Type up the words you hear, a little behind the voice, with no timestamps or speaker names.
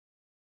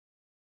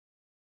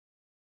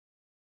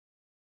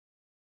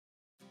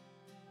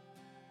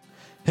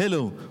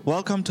Hello,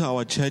 welcome to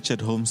our Church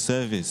at Home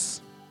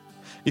service.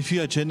 If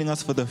you are joining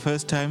us for the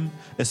first time,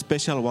 a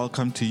special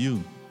welcome to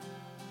you.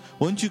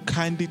 Won't you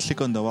kindly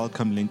click on the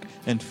welcome link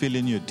and fill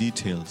in your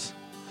details?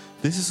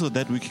 This is so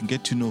that we can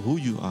get to know who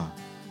you are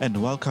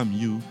and welcome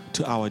you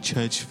to our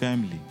church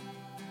family.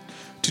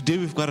 Today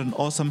we've got an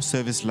awesome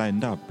service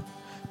lined up.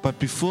 But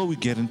before we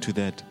get into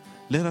that,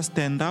 let us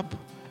stand up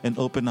and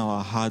open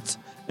our hearts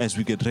as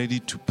we get ready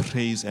to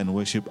praise and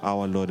worship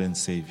our Lord and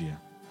Savior.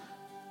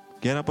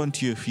 Get up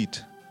onto your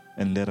feet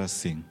and let us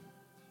sing.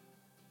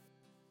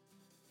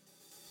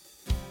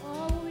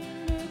 Oh, we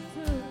look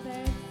to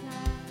the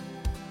sun.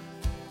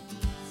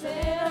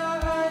 Set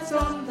our eyes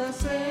on the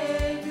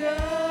Savior,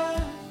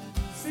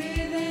 see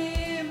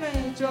the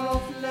image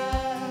of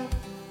love,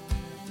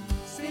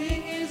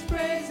 sing His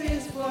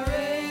praises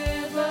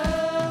forever.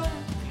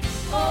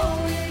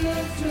 Oh, we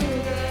look to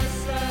the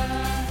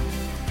sun.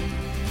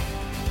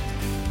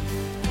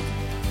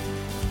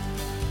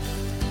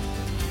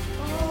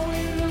 Oh,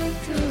 we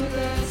look to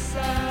the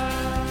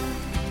sun.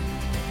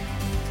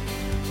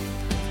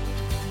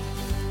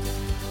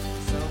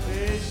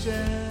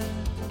 Salvation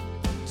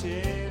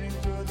tearing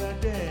through the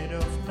dead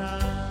of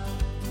night.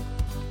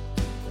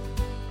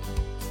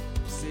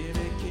 See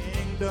the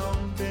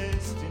kingdom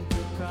burst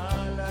into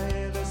color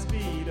at the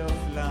speed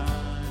of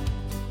light.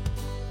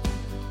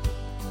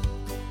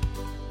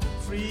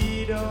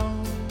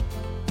 Freedom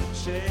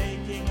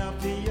shaking up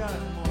the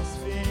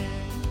atmosphere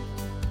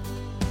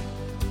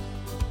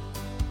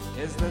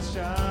as the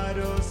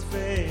shadows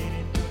fade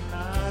into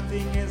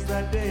nothing as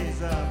the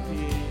days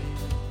appear.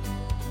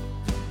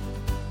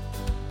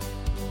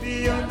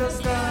 Beyond the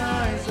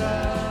skies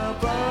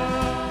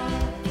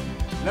above,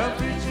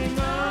 love reaching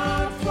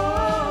out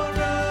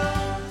for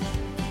us,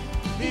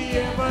 the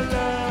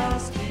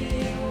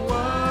everlasting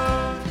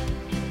one,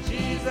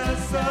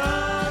 Jesus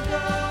our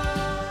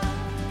God.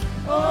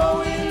 Oh,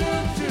 we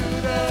look to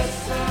the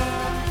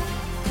sun,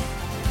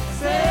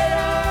 set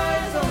our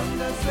eyes on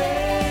the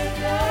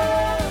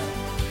Savior,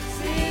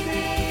 see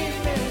the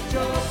image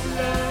of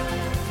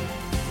love,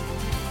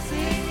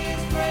 sing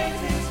His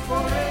praises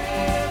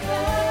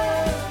forever.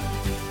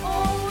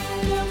 Oh,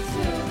 we look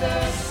to the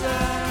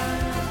sun.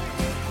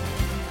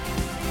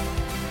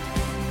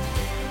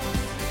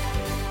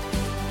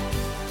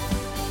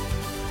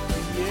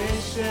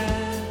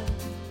 Creation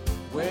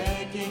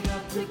waking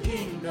up to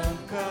kingdom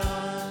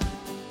come.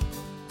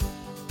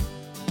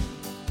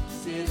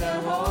 See the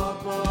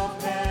hope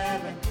of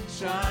heaven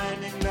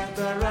shining like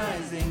the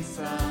rising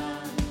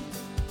sun.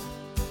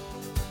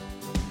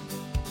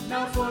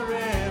 Now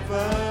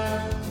forever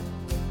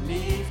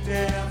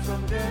lifted up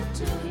from death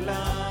to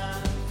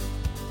life.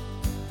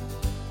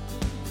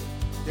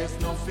 There's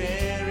no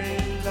fear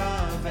in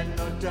love and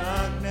no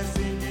darkness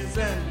in His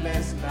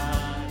endless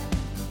light.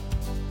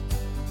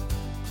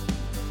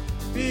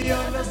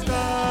 Beyond the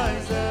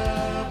skies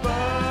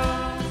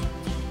above,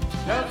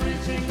 love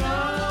reaching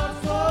out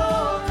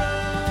for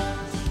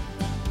us,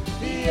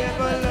 the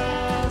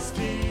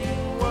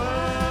everlasting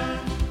one,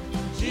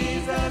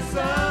 Jesus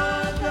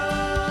our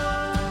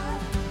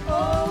God.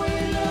 Oh, we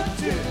look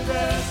to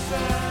the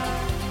sun,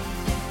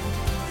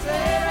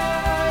 set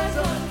our eyes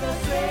on the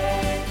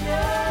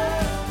Savior,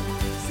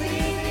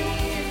 see the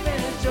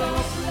image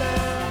of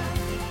love,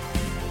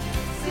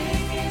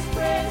 sing His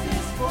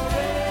praises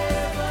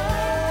forever.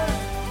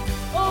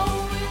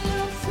 Oh, we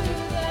look to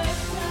the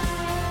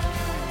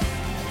sun.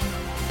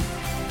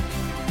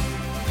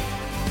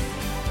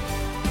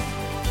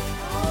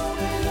 Oh,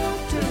 we look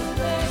to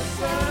the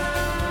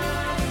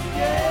sun.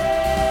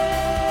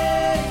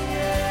 Yeah,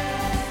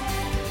 yeah.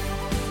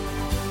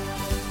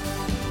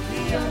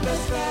 Beyond the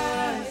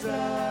skies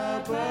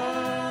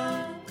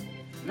above,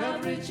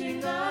 love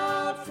reaching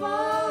out for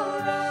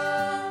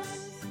us,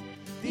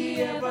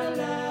 the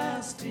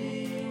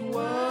everlasting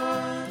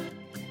one,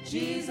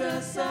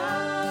 Jesus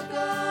our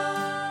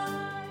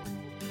God.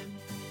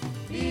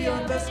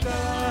 Beyond the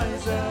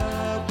skies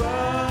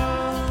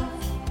above,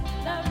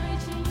 Love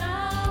reaching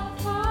out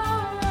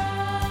for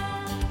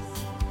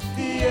us.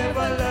 the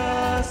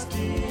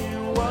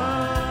everlasting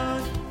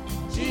one,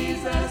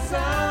 Jesus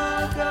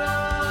our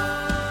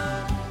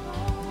God.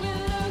 We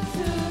look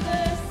to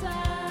the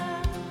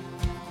sun.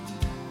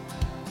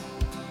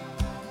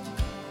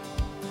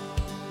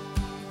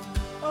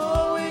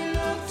 Oh, we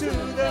look to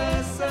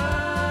the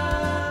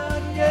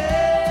sun,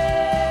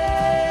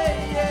 yeah,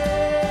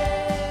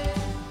 yeah.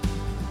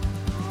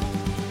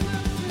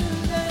 To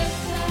the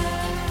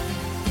sun.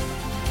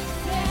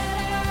 Set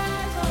our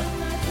eyes on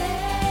the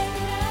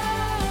Savior.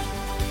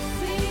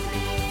 See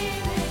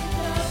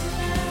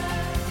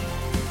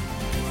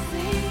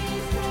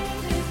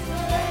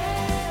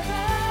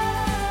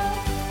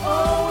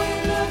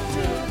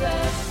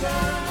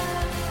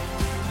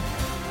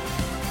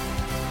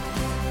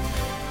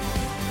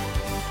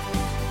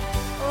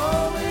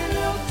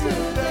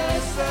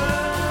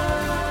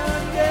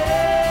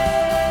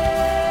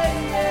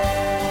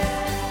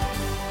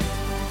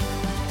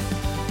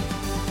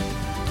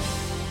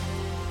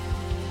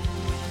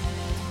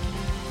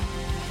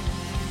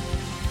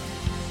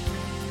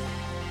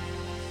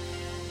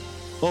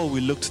Oh,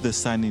 we look to the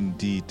Son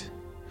indeed.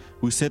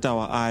 We set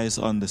our eyes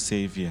on the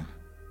Savior.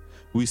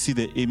 We see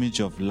the image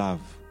of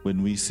love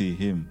when we see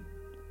Him,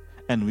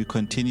 and we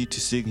continue to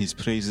sing His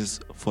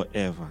praises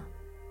forever.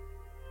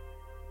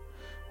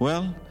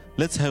 Well,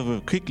 let's have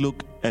a quick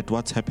look at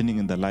what's happening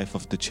in the life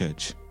of the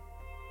church.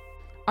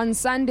 On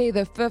Sunday,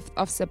 the 5th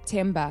of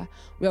September,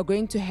 we are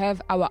going to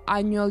have our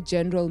annual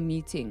general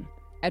meeting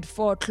at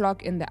 4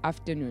 o'clock in the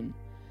afternoon.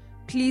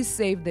 Please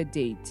save the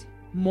date.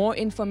 More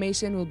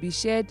information will be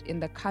shared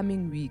in the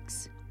coming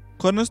weeks.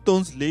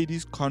 Cornerstone's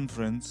Ladies'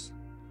 Conference,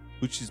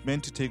 which is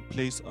meant to take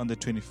place on the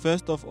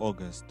 21st of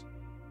August,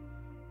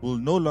 will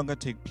no longer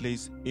take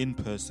place in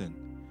person.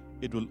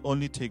 It will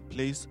only take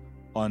place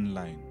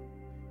online.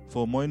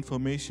 For more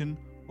information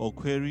or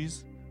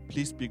queries,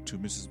 please speak to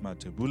Mrs.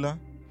 Matebula.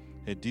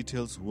 Her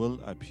details will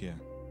appear.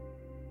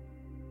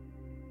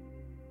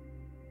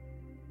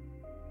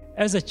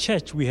 As a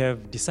church, we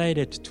have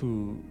decided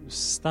to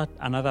start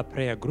another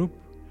prayer group.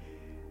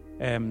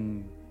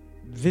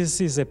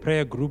 This is a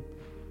prayer group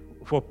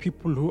for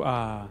people who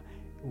are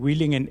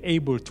willing and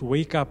able to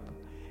wake up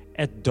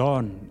at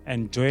dawn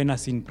and join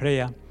us in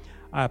prayer.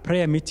 Our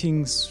prayer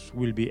meetings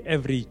will be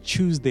every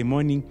Tuesday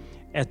morning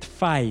at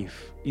 5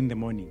 in the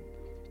morning.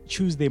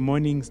 Tuesday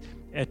mornings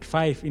at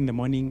 5 in the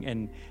morning,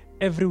 and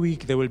every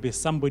week there will be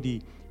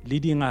somebody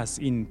leading us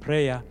in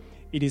prayer.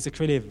 It is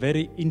actually a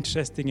very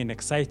interesting and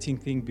exciting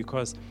thing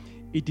because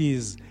it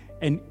is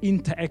an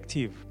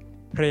interactive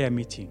prayer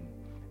meeting.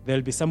 There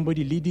will be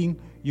somebody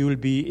leading. You will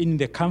be in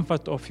the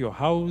comfort of your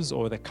house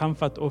or the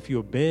comfort of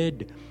your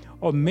bed,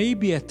 or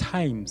maybe at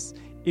times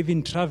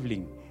even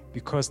traveling,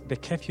 because the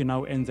curfew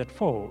now ends at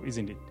 4,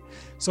 isn't it?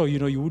 So,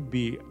 you would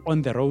be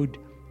on the road,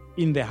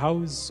 in the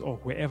house, or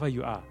wherever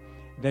you are.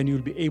 Then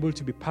you'll be able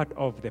to be part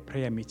of the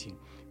prayer meeting.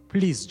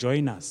 Please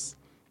join us.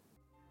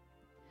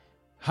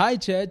 Hi,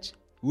 church.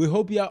 We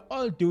hope you are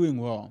all doing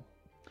well.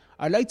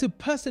 I'd like to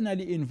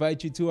personally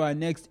invite you to our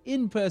next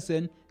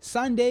in-person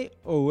Sunday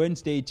or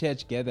Wednesday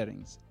church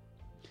gatherings.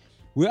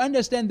 We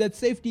understand that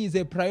safety is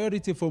a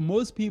priority for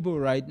most people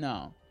right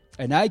now,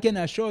 and I can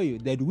assure you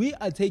that we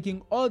are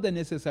taking all the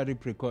necessary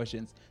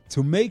precautions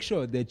to make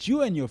sure that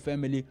you and your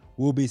family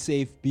will be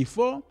safe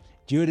before,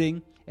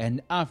 during,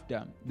 and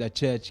after the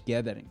church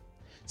gathering.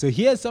 So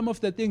here are some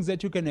of the things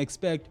that you can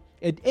expect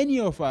at any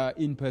of our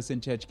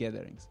in-person church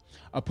gatherings.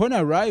 Upon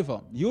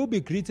arrival, you will be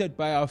greeted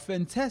by our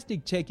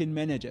fantastic check-in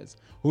managers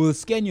who will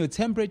scan your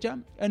temperature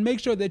and make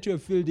sure that you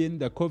have filled in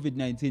the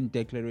COVID-19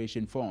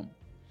 declaration form.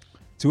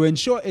 To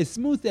ensure a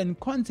smooth and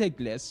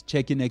contactless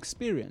check-in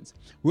experience,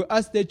 we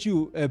ask that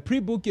you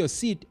pre-book your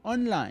seat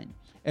online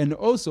and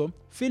also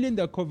fill in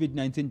the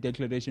COVID-19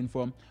 declaration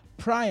form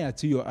prior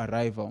to your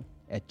arrival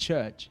at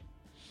church.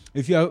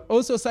 If you are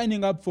also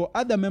signing up for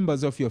other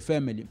members of your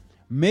family,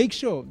 make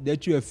sure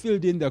that you have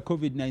filled in the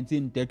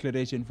COVID-19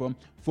 declaration form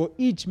for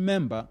each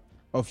member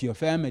of your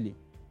family.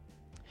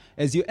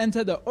 As you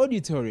enter the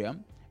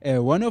auditorium,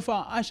 one of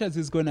our ushers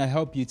is going to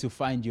help you to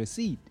find your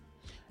seat.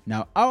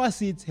 Now, our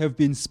seats have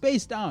been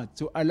spaced out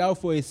to allow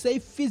for a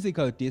safe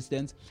physical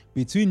distance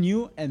between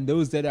you and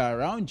those that are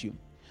around you.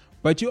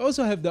 But you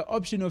also have the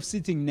option of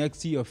sitting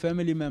next to your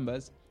family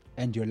members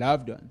and your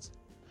loved ones.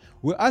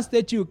 We ask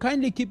that you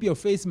kindly keep your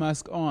face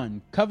mask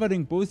on,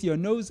 covering both your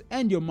nose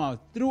and your mouth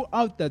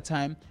throughout the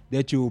time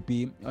that you will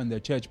be on the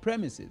church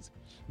premises,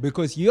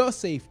 because your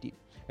safety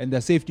and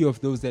the safety of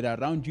those that are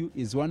around you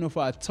is one of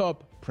our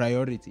top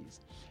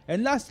priorities.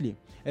 And lastly,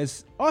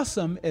 as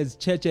awesome as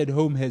Church at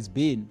Home has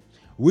been,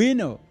 we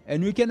know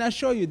and we can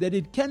assure you that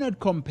it cannot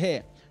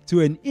compare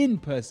to an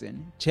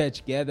in-person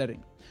church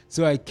gathering.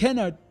 So I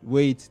cannot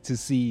wait to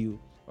see you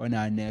on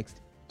our next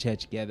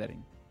church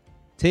gathering.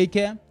 Take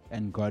care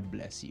and God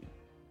bless you.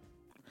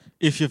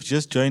 If you've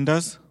just joined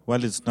us,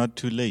 well, it's not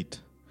too late.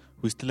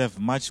 We still have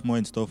much more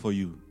in store for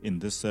you in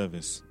this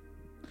service.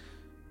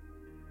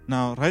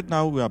 Now, right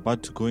now, we're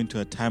about to go into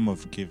a time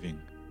of giving.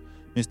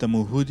 Mr.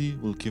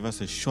 Muhudi will give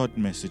us a short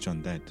message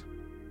on that.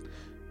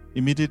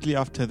 Immediately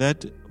after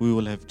that, we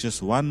will have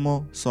just one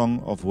more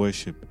song of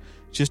worship,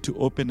 just to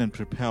open and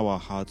prepare our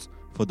hearts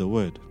for the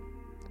word.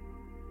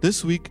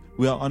 This week,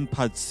 we are on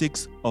part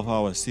 6 of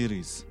our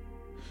series.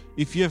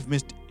 If you have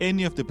missed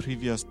any of the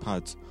previous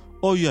parts,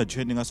 or you are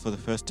joining us for the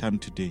first time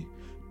today,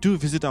 do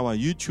visit our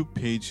YouTube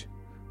page,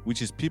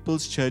 which is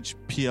People's Church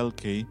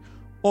PLK,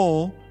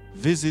 or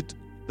visit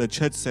the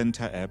Church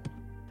Center app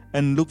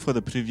and look for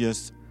the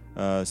previous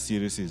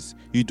series.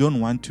 You don't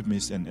want to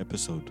miss an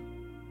episode.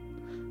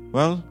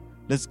 Well,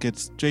 let's get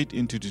straight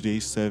into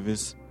today's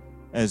service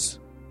as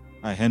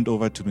I hand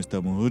over to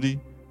Mr. Muhudi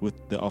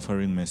with the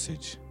offering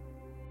message.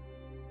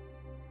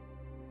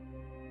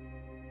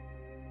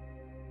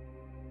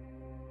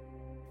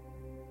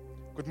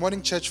 Good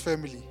morning, church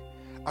family.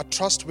 I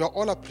trust we are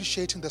all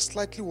appreciating the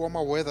slightly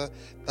warmer weather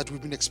that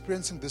we've been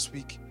experiencing this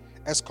week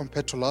as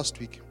compared to last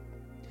week.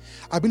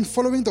 I've been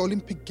following the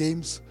Olympic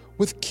Games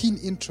with keen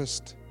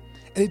interest,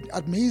 and it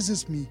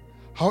amazes me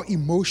how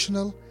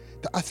emotional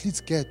the athletes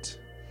get,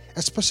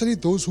 especially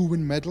those who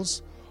win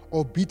medals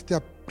or beat their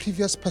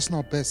previous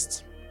personal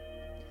bests.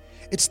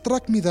 It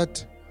struck me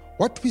that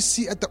What we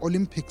see at the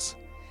Olympics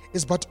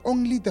is but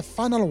only the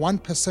final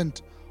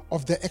 1%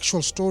 of the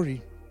actual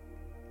story.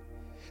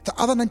 The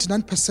other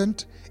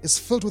 99% is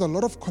filled with a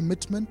lot of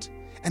commitment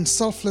and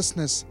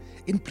selflessness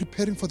in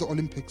preparing for the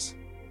Olympics.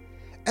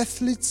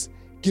 Athletes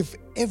give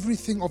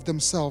everything of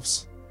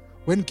themselves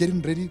when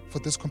getting ready for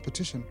this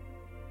competition.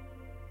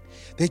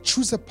 They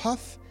choose a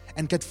path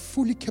and get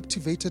fully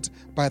captivated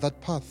by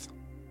that path.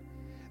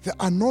 There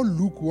are no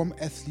lukewarm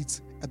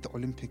athletes at the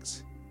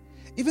Olympics.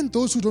 Even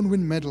those who don't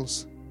win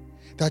medals,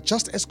 they are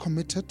just as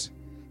committed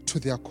to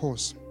their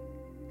cause.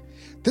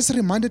 This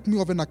reminded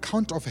me of an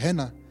account of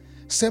Hannah,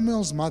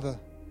 Samuel's mother,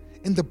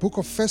 in the book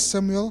of 1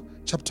 Samuel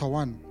chapter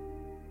 1.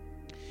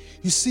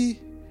 You see,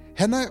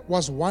 Hannah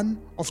was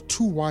one of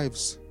two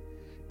wives.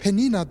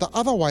 Peninnah, the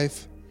other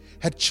wife,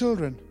 had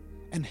children,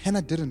 and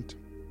Hannah didn't.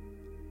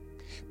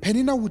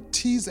 Peninnah would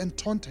tease and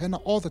taunt Hannah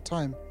all the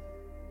time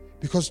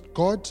because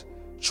God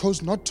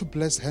chose not to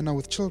bless Hannah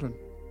with children.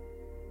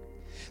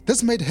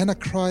 This made Hannah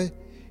cry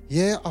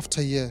year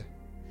after year.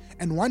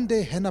 And one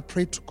day Hannah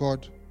prayed to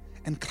God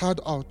and cried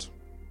out.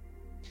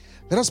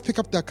 Let us pick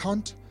up the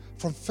account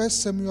from 1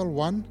 Samuel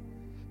 1,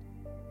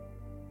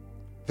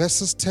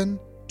 verses 10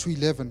 to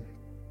 11.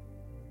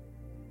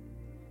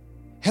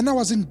 Hannah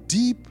was in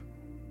deep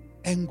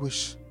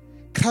anguish,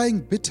 crying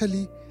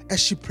bitterly as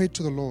she prayed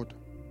to the Lord.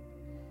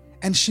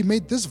 And she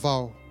made this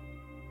vow,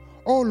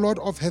 O Lord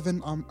of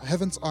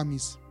heaven's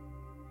armies,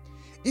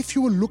 if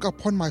you will look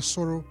upon my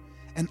sorrow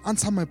and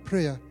answer my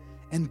prayer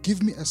and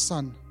give me a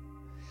son,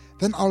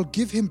 then I'll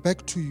give him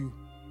back to you.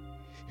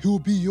 He will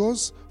be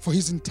yours for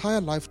his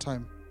entire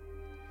lifetime.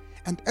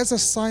 And as a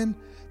sign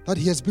that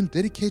he has been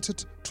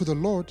dedicated to the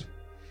Lord,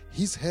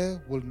 his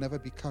hair will never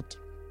be cut.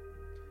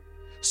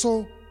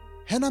 So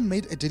Hannah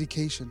made a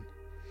dedication.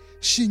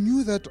 She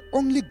knew that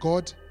only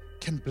God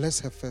can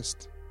bless her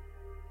first.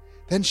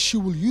 Then she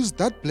will use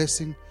that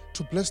blessing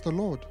to bless the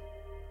Lord.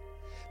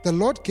 The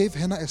Lord gave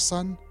Hannah a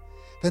son.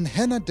 Then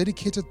Hannah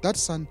dedicated that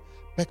son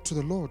back to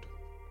the Lord.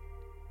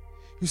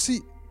 You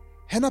see,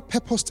 Hannah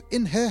purposed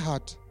in her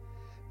heart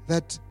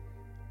that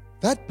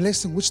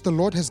blessing which the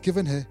Lord has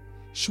given her,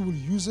 she will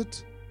use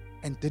it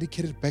and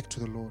dedicate it back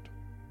to the Lord.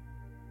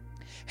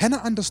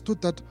 Hannah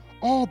understood that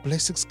all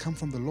blessings come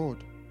from the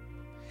Lord.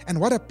 And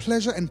what a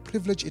pleasure and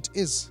privilege it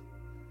is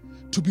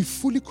to be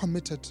fully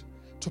committed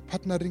to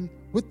partnering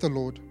with the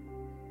Lord.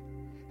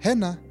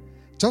 Hannah,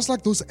 just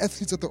like those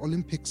athletes at the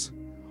Olympics,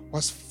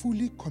 was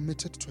fully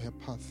committed to her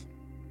path.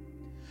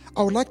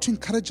 I would like to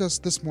encourage us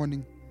this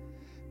morning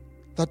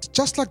that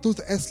just like those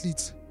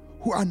athletes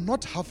who are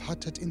not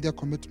half-hearted in their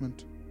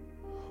commitment,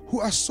 who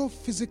are so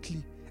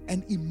physically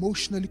and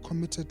emotionally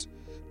committed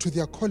to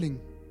their calling,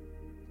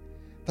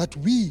 that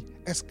we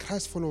as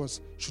Christ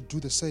followers should do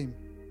the same.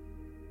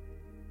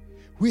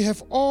 We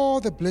have all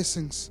the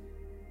blessings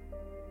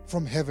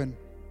from heaven.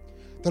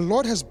 The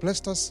Lord has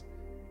blessed us,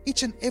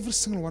 each and every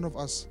single one of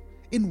us,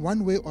 in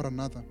one way or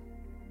another.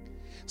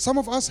 Some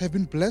of us have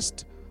been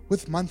blessed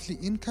with monthly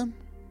income.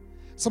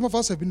 Some of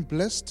us have been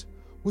blessed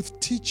with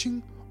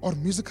teaching or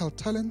musical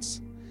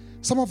talents.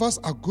 Some of us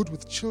are good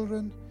with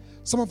children.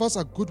 Some of us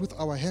are good with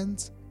our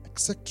hands,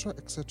 etc.,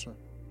 etc.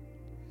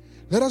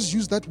 Let us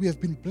use that we have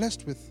been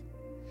blessed with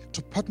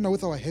to partner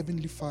with our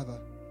Heavenly Father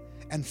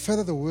and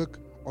further the work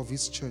of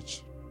His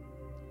church.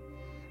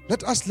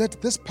 Let us let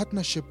this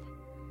partnership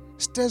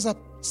stir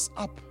us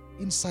up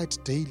inside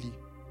daily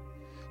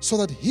so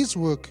that His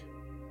work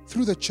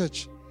through the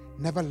church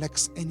never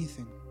lacks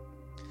anything.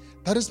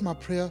 That is my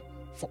prayer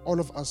for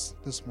all of us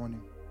this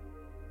morning.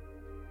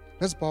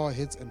 Let's bow our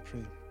heads and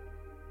pray.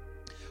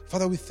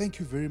 Father, we thank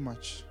you very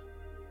much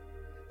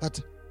that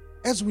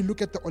as we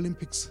look at the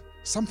Olympics,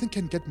 something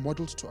can get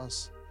modeled to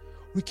us.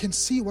 We can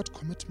see what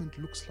commitment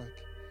looks like.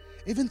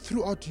 Even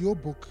throughout your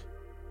book,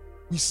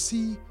 we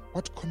see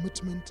what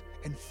commitment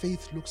and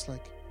faith looks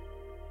like.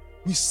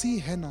 We see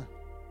Hannah,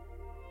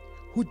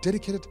 who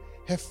dedicated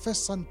her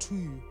first son to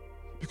you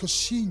because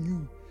she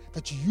knew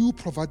that you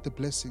provide the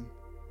blessing.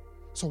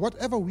 So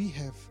whatever we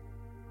have,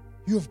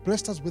 you have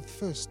blessed us with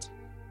first.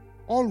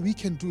 All we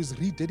can do is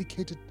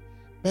rededicate it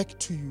back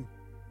to you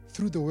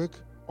through the work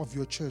of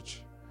your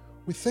church.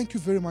 We thank you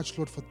very much,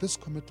 Lord, for this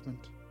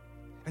commitment.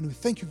 And we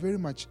thank you very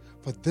much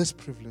for this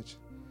privilege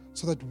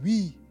so that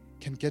we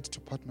can get to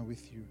partner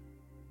with you.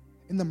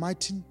 In the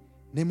mighty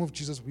name of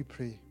Jesus, we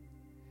pray.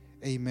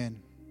 Amen.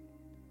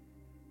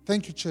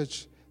 Thank you,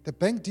 church. The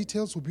bank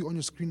details will be on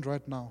your screen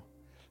right now.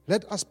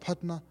 Let us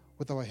partner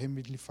with our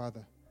Heavenly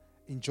Father.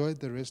 Enjoy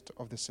the rest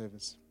of the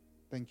service.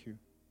 Thank you.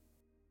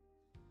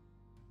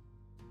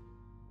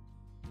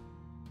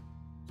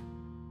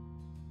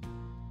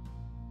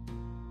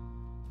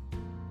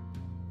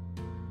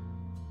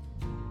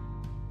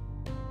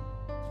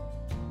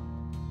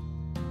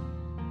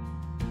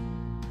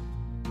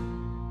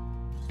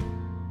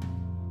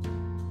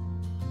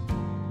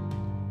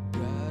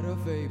 God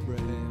of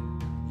Abraham,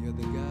 you're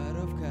the God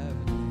of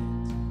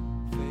covenant,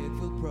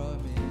 faithful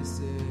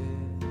promises.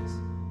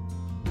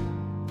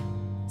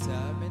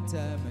 Time and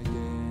time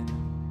again,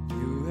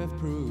 you have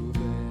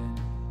proven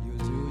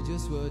you'll do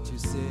just what you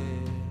say.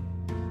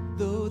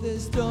 Though the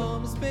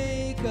storms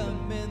may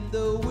come and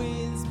the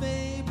winds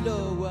may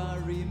blow, I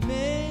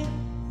remain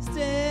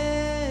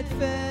steadfast.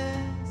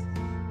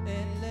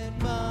 And let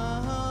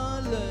my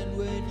heart learn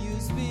when you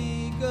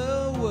speak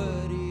a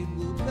word, it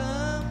will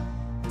come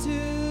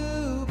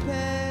to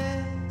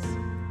pass.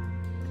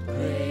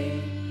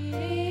 Great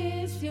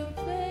is your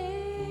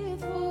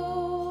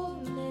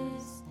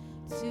faithfulness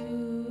to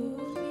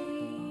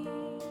me.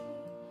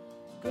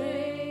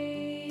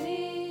 Great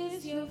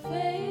is your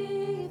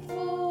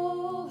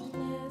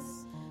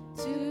faithfulness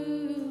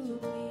to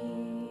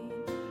me.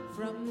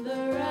 From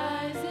the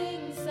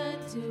rising sun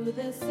to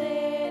the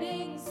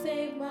setting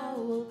same, I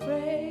will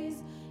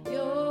praise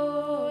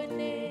your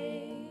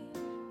name.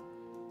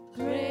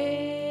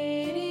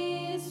 Great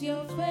is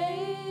your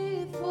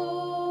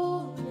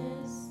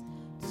faithfulness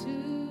to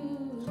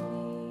me.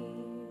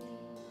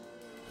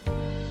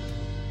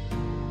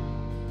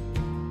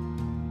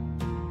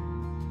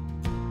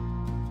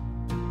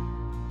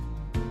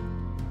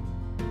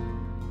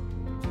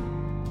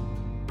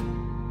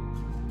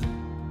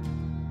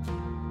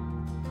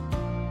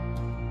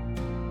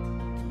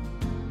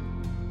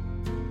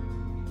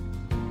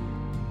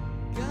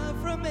 God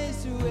from age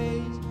to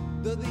age,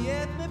 though the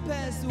earth may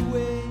pass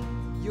away,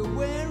 your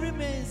word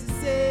remains the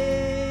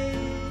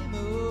same.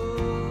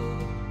 Oh,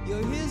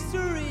 your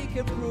history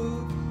can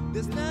prove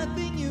there's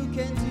nothing you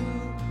can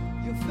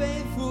do. You're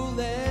faithful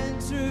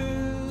and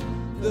true.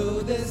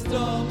 Though the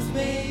storms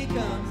may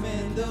come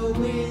and the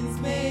winds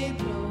may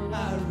blow,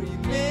 I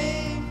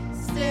remain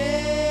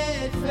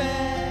steadfast.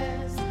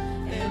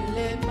 And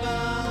let my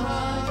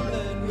heart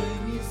learn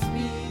when you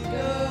speak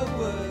a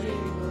word,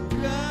 it will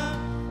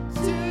come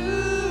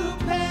to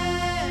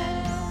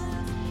pass.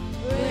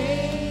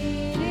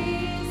 Great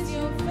is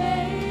your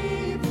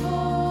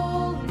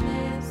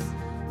faithfulness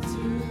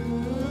to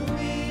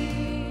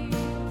me.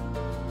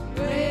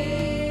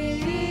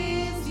 Great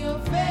is your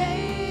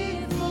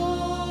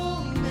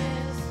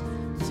faithfulness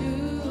to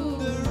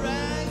The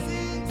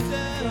rising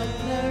From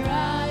the sun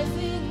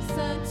rising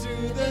sun to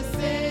the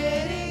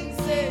setting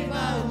same, I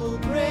will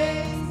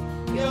praise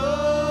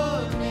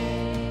your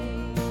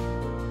name.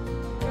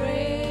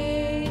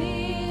 great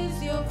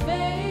is your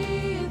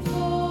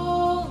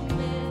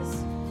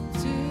faithfulness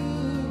to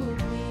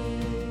me.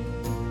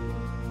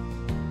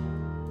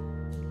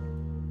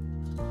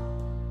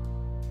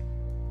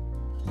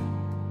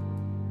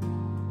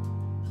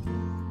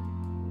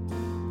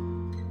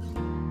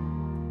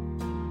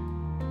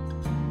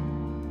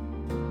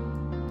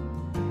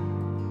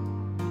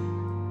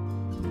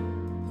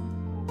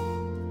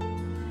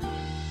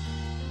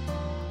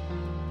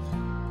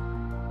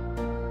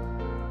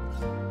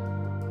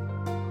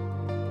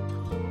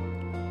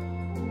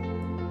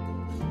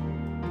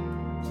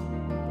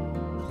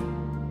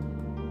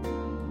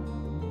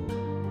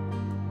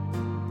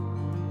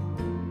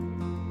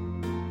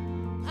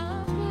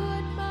 I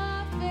put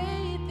my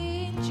faith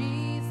in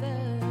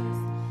Jesus,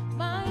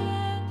 my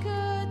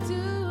anchor to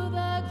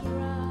the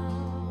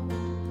ground,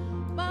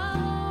 my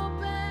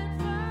hope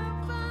and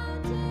firm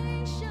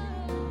foundation.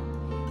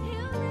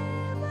 He'll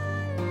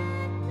never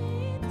let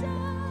me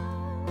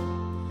down.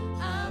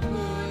 I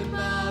put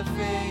my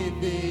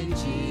faith in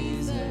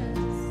Jesus,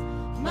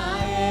 my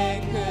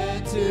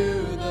anchor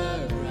to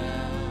the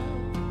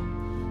ground,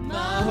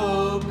 my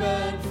hope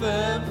and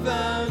firm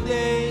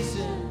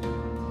foundation.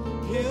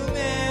 He'll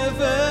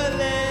never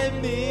let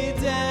me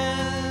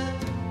down.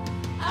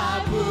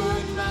 I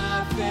put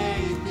my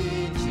faith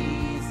in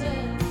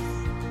Jesus,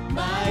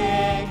 my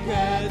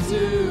anchor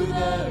to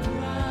the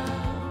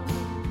ground,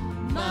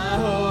 my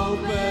hope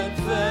and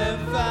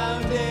firm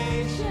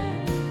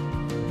foundation.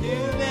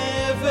 He'll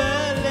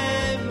never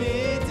let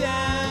me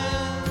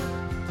down.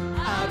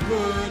 I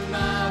put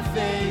my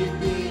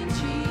faith in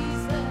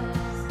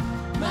Jesus,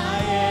 my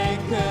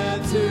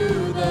anchor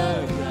to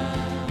the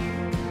ground,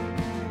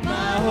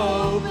 my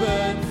hope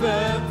and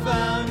firm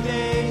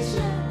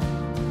foundation.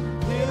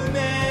 He'll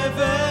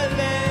never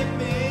let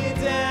me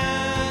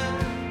down.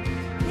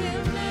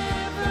 He'll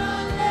never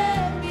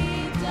let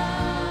me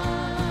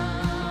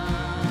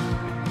down.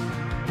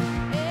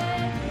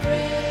 And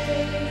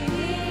great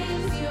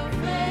is your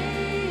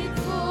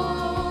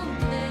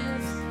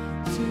faithfulness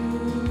to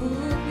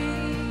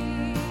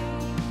me.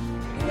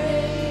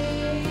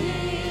 Great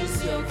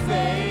is your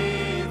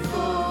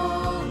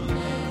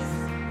faithfulness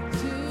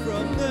to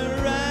From the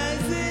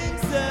rising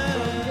sun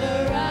the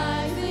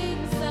rising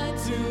sun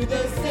to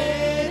the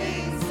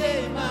setting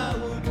same, I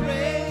will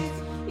praise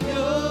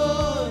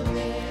your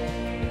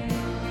name.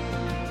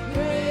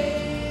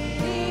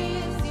 Great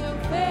is your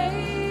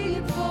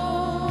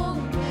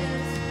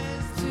faithfulness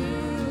to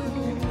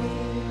me.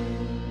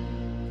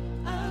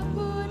 I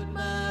put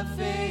my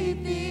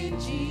faith in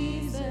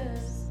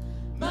Jesus,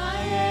 my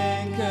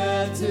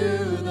anchor to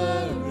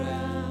the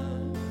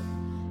ground,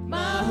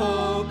 my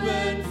hope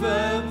and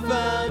firm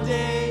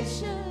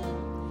foundation.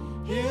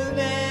 He'll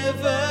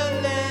never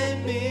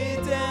let me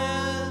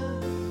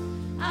down.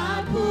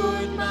 I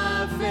put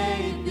my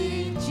faith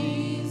in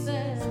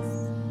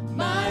Jesus,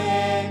 my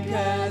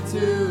anchor to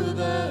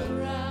the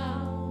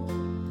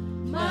ground,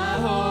 my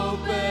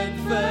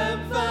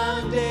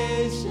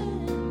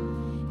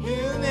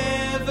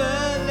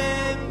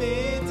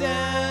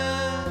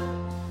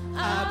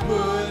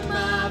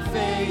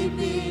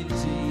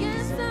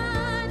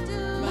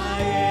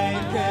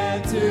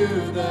to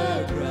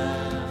the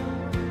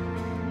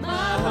ground.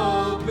 My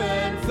hope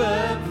and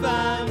firm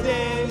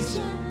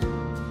foundation.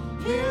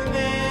 He'll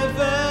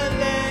never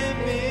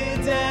let me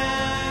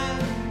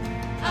down.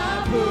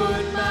 I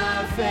put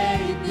my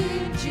faith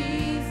in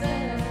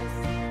Jesus,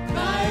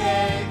 my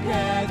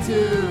anchor to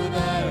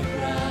the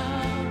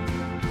ground.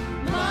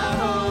 My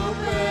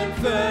hope and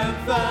firm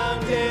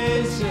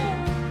foundation.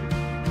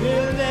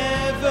 He'll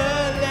never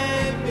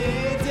let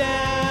me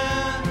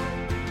down.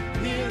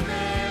 He'll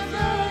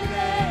never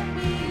let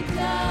me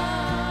down.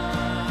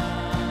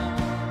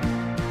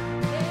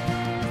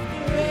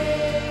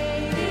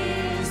 Great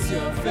is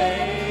your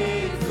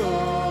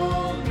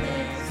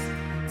faithfulness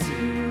to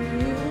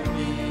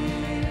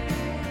me.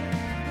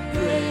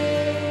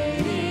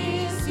 Great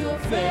is your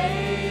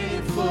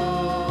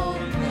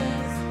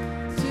faithfulness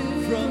to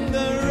me. From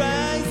the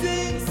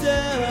rising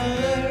sun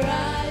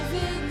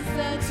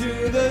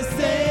to the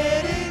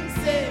setting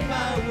same,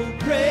 I will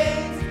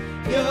praise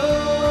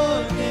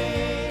your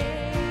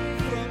name.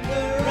 From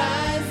the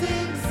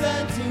rising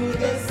sun to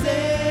the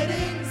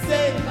setting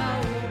same, I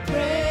will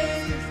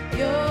praise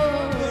your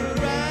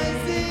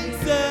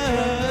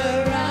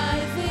the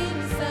rising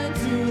sun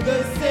to the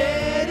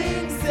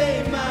setting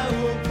same, I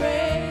will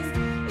praise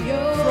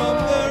your from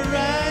the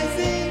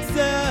rising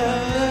sun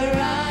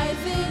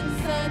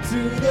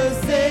to the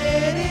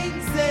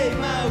setting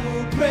same, I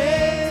will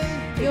praise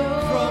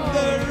your from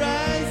the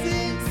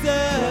rising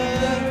sun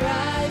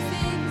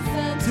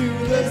to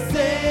the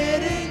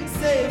setting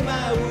same,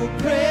 I will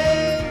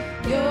praise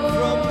your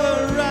from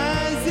the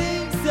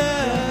rising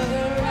sun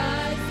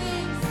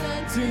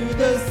to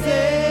the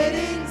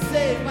setting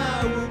same,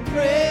 I will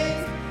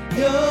praise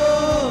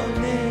your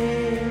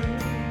name.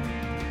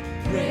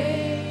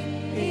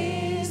 Great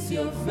is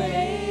your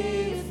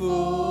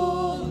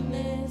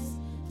faithfulness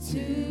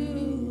to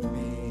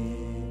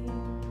me.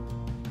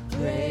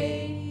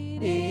 Great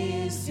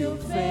is your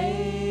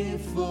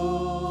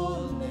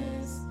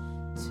faithfulness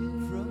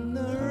to from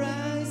the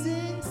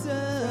rising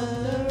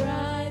sun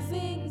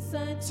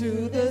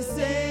to the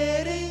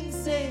setting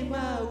same,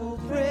 I will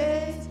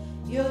praise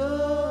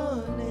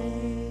your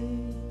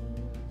name.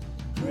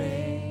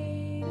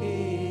 Great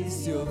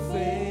is your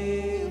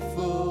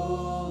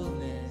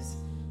faithfulness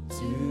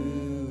to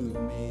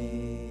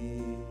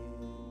me.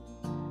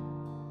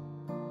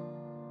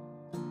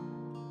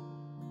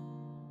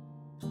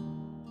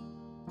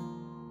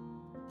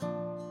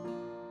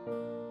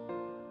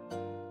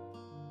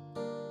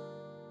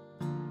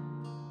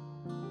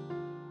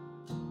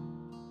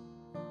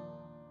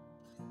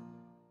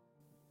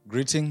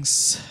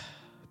 Greetings,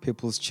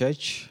 People's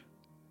Church.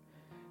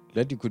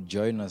 Glad you could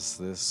join us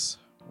this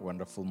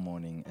wonderful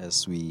morning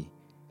as we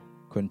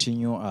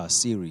continue our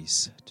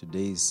series.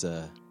 Today is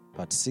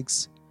part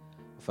 6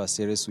 of our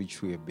series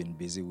which we have been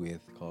busy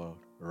with called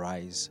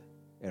Rise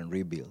and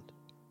Rebuild.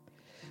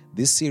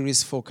 This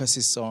series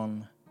focuses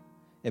on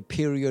a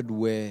period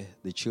where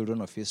the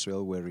children of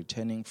Israel were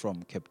returning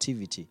from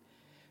captivity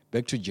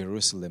back to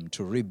Jerusalem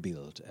to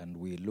rebuild. And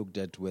we looked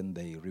at when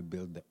they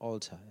rebuilt the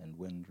altar and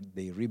when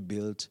they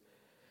rebuilt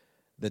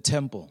the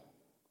temple.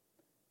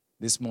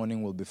 This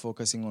morning we'll be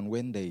focusing on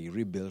when they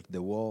rebuilt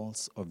the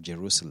walls of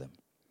Jerusalem.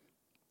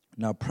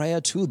 Now, prior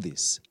to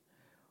this,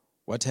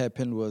 what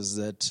happened was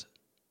that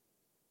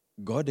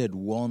God had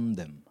warned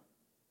them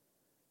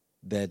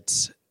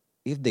that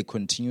if they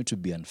continue to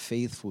be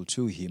unfaithful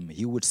to Him,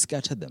 He would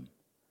scatter them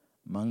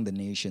among the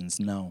nations.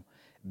 Now,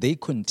 they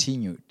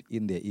continued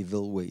in their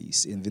evil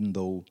ways, even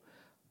though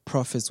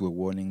prophets were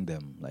warning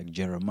them, like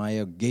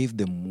Jeremiah gave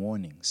them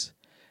warnings.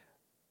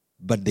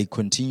 But they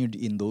continued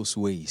in those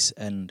ways.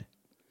 And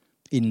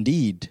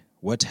indeed,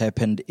 what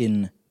happened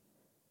in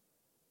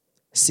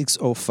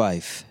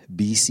 605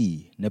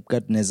 BC,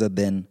 Nebuchadnezzar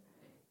then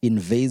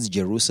invades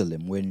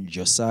Jerusalem when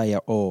Josiah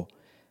or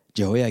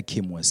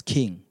Jehoiakim was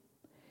king.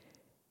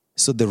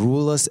 So the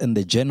rulers and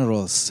the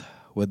generals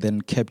were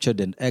then captured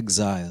and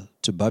exiled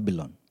to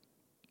Babylon.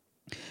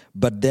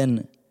 But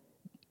then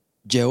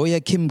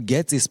Jehoiakim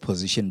gets his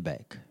position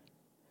back.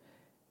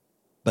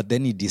 But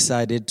then he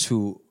decided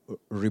to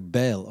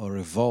rebel or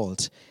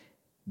revolt.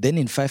 Then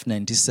in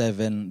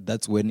 597,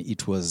 that's when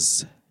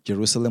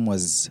Jerusalem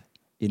was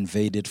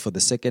invaded for the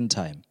second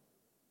time.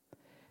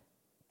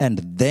 And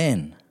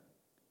then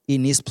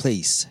in his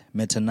place,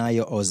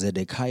 Mattaniah or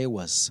Zedekiah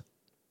was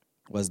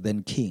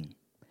then king.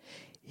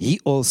 He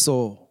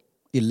also,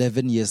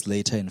 11 years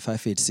later in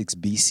 586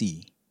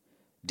 BC,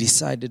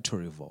 decided to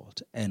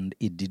revolt, and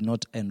it did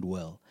not end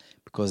well,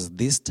 because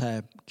this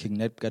time King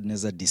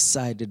Nebuchadnezzar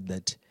decided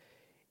that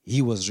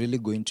he was really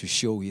going to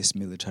show his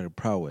military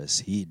prowess.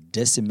 He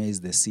decimates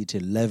the city,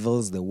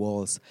 levels the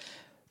walls,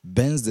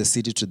 burns the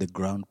city to the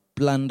ground,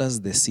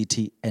 plunders the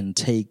city, and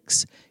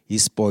takes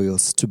his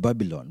spoils to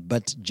Babylon.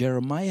 But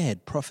Jeremiah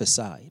had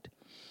prophesied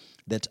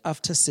that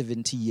after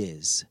 70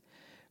 years,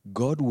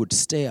 God would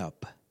stir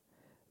up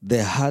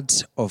the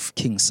heart of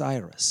King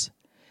Cyrus.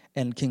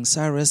 And King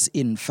Cyrus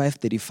in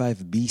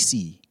 535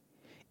 BC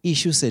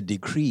issues a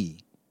decree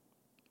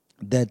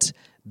that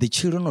the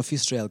children of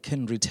Israel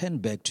can return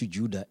back to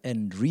Judah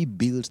and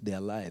rebuild their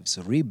lives,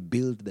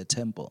 rebuild the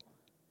temple.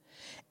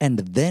 And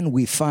then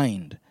we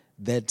find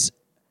that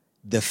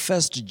the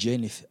first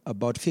journey,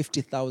 about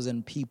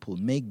 50,000 people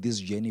make this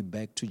journey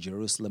back to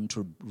Jerusalem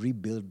to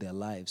rebuild their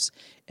lives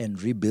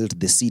and rebuild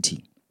the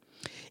city.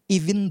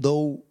 Even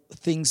though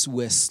things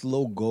were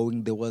slow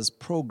going, there was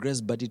progress,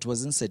 but it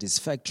wasn't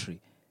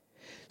satisfactory.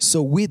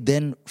 So we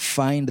then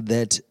find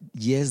that,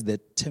 yes, the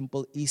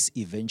temple is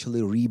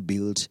eventually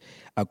rebuilt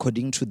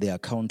according to the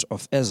account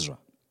of Ezra.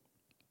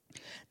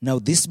 Now,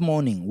 this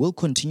morning, we'll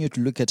continue to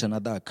look at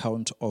another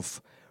account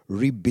of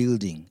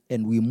rebuilding,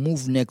 and we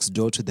move next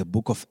door to the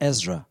book of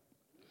Ezra,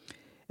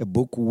 a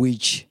book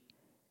which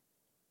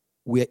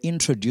we are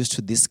introduced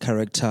to this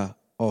character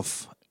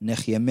of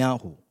Nehemiah,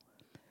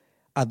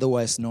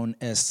 otherwise known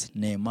as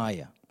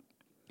Nehemiah.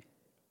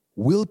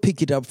 We'll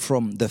pick it up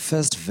from the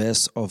first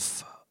verse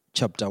of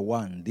chapter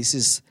 1. This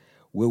is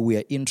where we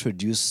are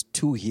introduced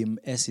to him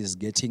as he's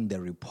getting the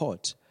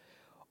report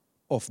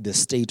of the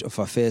state of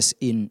affairs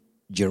in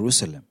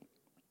Jerusalem.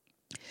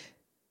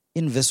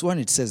 In verse 1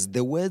 it says,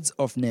 "The words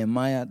of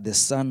Nehemiah the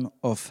son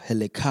of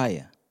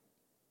Hilkiah.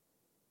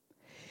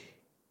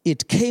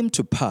 It came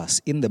to pass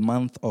in the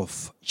month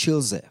of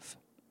Chislev,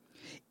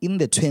 in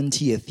the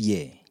 20th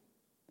year,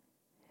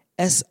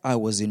 as I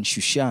was in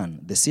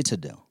Shushan, the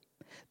citadel,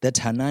 that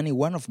Hanani,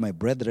 one of my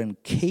brethren,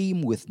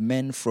 came with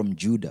men from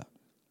Judah.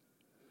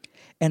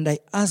 And I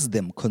asked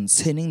them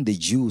concerning the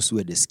Jews who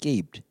had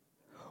escaped,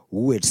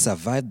 who had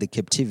survived the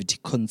captivity,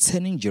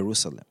 concerning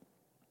Jerusalem.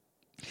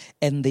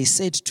 And they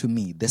said to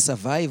me, the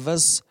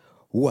survivors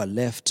who are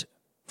left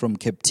from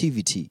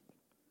captivity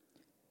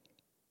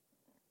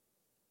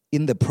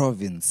in the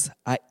province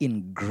are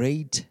in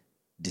great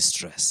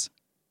distress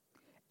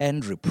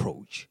and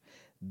reproach.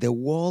 The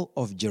wall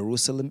of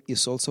Jerusalem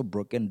is also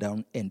broken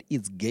down, and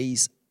its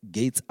gates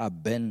are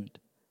burned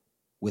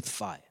with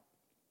fire."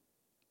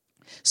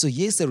 So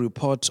here's a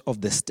report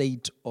of the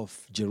state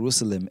of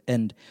Jerusalem,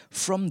 and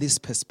from this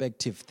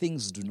perspective,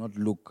 things do not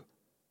look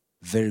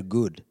very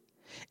good.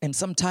 And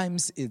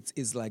sometimes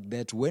it's like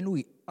that. When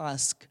we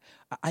ask,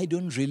 I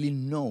don't really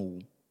know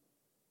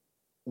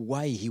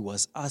why he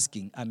was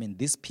asking. I mean,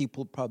 these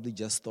people probably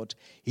just thought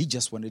he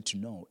just wanted to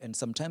know. And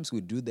sometimes we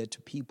do that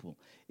to people,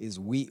 is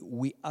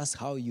we ask,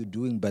 how are you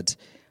doing? But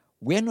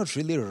we're not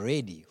really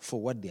ready for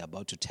what they're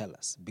about to tell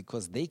us,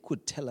 because they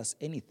could tell us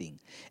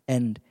anything.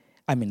 And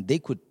I mean, they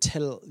could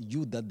tell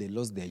you that they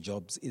lost their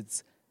jobs.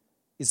 It's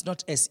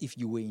not as if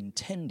you were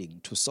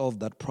intending to solve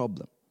that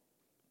problem.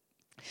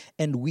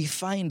 And we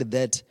find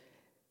that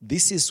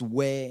this is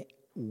where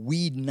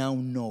we now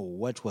know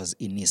what was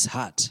in his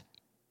heart.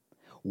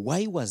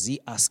 Why was he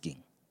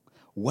asking?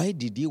 Why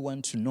did he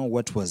want to know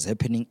what was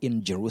happening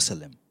in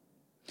Jerusalem?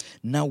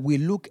 Now we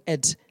look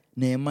at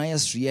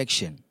Nehemiah's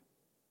reaction.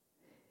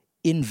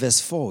 In verse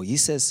 4, it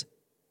says,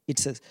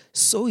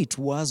 "So it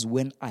was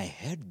when I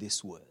heard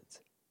these words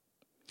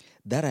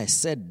that I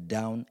sat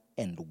down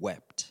and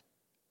wept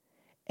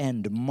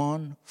and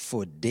mourned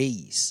for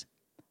days.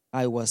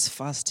 I was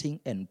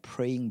fasting and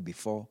praying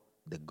before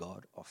the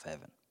God of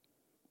heaven."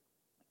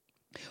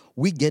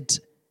 We get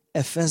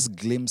a first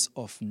glimpse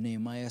of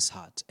Nehemiah's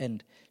heart,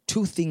 and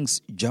two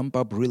things jump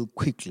up real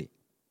quickly.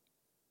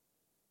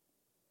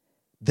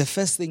 The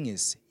first thing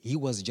is, he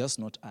was just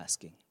not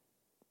asking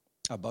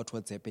about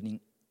what's happening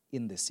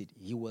in the city.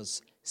 He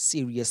was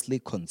seriously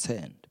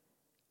concerned.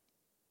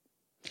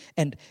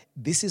 And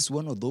this is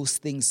one of those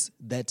things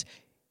that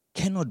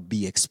cannot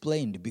be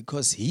explained,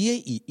 because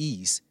here he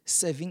is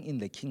serving in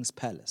the king's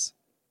palace.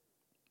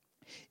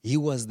 He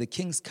was the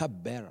king's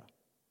cupbearer.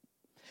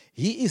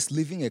 He is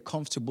living a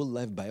comfortable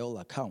life by all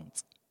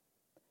accounts.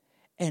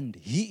 And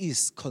he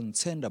is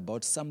concerned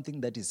about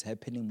something that is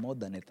happening more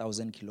than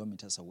 1,000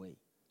 kilometers away.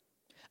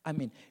 I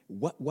mean,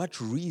 what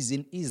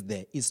reason is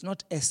there? It's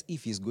not as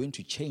if he's going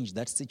to change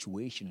that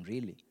situation,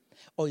 really.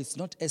 Or it's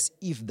not as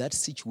if that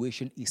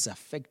situation is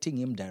affecting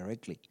him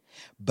directly.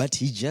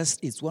 But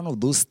it's one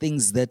of those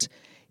things that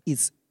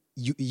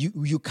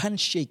you can't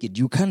shake it.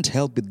 You can't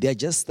help it. There are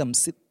just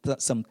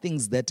some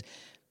things that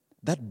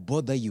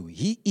bother you.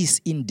 He is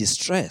in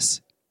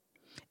distress.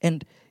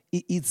 And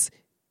it's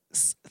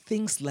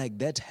things like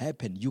that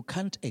happen. You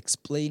can't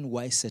explain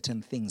why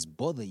certain things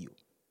bother you.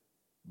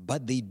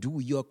 But they do.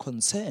 You're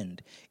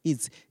concerned.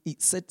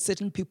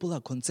 Certain people are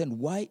concerned.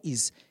 Why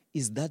is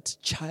that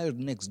child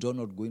next door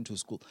not going to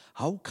school?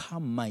 How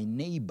come my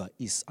neighbor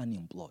is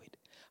unemployed?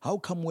 How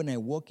come when I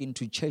walk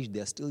into church,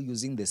 they're still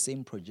using the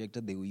same projector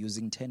they were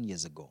using 10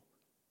 years ago?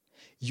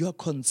 You're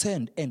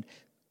concerned. And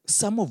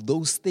some of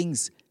those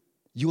things,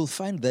 you will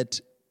find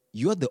that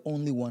you're the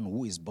only one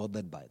who is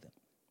bothered by them.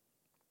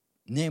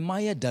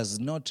 Nehemiah does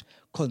not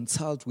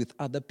consult with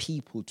other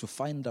people to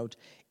find out,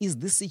 is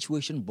this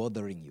situation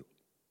bothering you?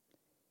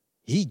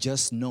 He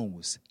just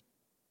knows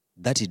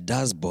that it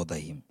does bother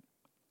him.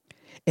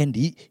 And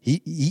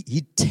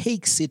he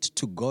takes it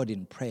to God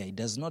in prayer. He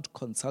does not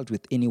consult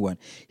with anyone.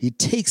 He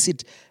takes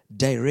it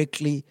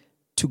directly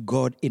to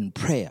God in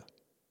prayer.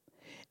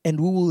 And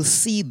we will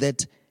see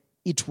that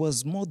it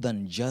was more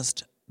than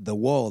just the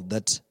wall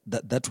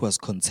that was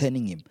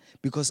concerning him.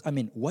 Because,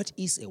 what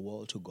is a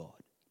wall to God?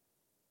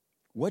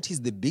 What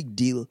is the big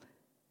deal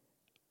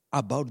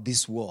about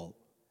this wall?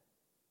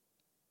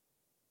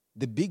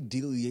 The big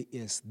deal here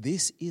is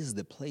this is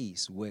the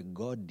place where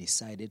God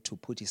decided to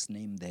put his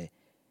name there.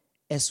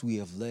 As we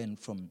have learned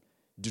from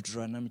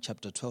Deuteronomy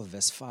chapter 12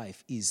 verse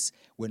 5 is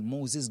when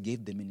Moses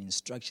gave them an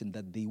instruction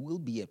that there will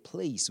be a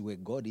place where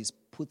God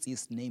puts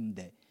his name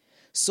there.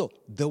 So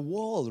the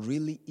wall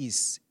really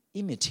is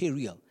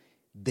immaterial.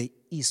 There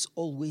is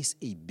always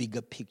a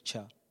bigger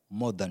picture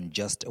more than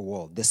just a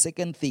wall. The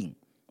second thing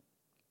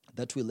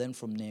that we learn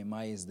from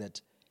Nehemiah is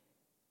that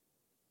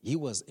he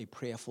was a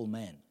prayerful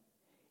man.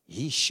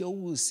 He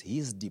shows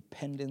his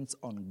dependence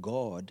on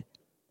God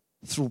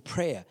through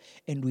prayer.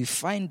 And we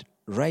find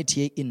right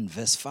here in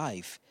verse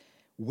 5,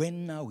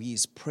 when now he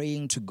is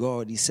praying to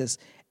God, he says,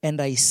 "And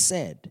I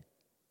said,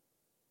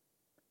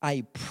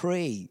 I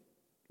pray,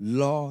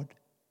 Lord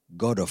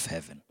God of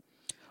heaven,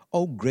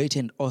 O great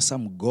and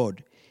awesome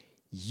God,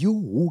 you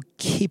who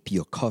keep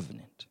your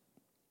covenant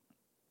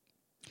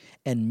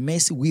and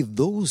mercy with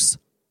those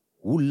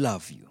who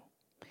love you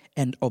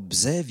and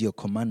observe your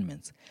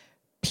commandments,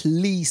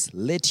 please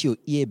let your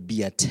ear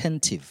be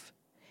attentive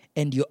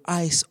and your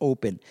eyes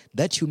open,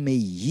 that you may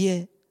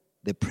hear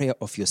the prayer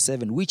of your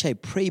servant, which I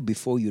pray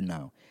before you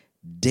now,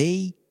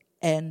 day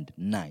and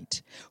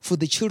night, for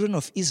the children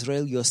of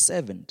Israel, your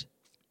servants,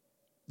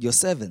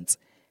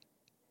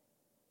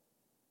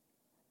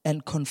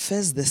 and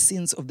confess the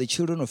sins of the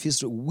children of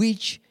Israel,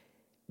 which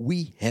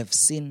we have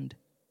sinned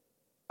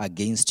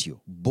against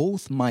you.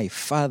 Both my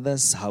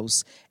father's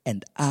house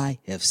and I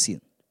have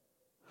sinned.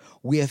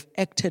 We have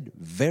acted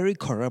very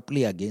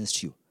corruptly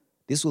against you."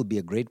 This will be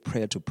a great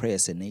prayer to pray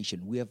as a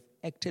nation. "We have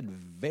acted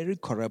very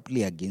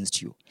corruptly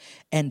against you,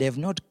 and have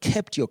not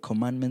kept your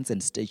commandments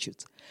and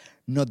statutes,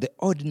 nor the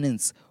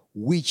ordinance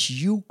which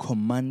you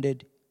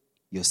commanded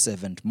your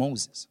servant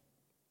Moses."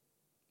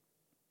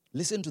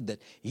 Listen to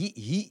that.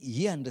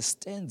 He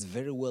understands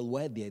very well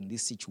why they are in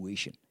this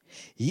situation.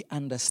 He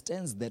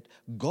understands that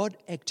God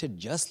acted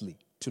justly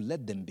to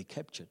let them be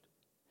captured.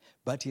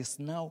 But he's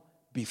now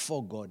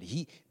before God.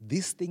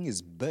 This thing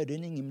is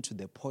burdening him to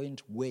the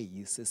point where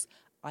he says,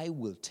 I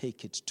will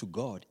take it to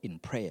God in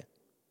prayer.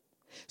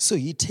 So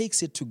he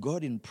takes it to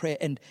God in prayer.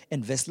 And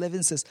verse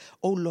 11 says,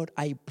 "Oh Lord,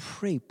 I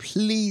pray,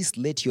 please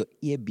let your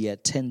ear be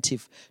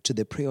attentive to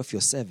the prayer of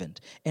your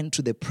servant and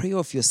to the prayer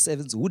of your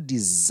servants who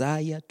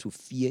desire to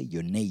fear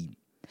your name.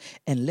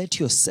 And let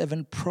your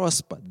servant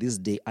prosper this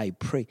day, I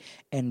pray,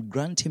 and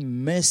grant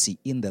him mercy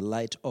in the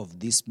light of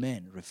this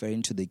man,"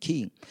 referring to the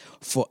king,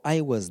 "for I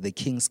was the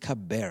king's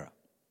cupbearer."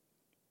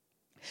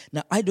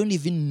 Now, I don't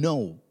even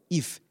know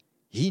if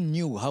he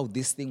knew how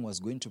this thing was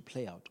going to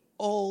play out.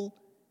 All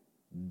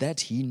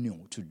that he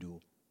knew to do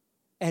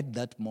at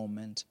that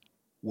moment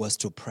was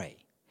to pray.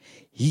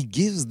 He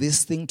gives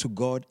this thing to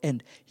God,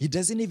 and he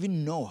doesn't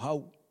even know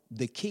how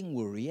the king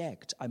will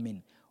react.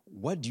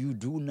 What do you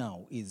do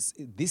now?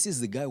 This is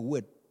the guy who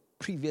had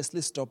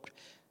previously stopped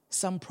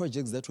some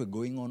projects that were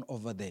going on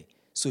over there.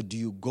 So do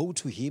you go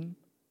to him?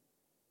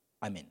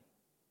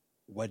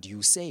 What do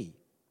you say?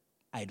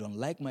 "I don't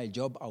like my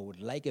job. I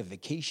would like a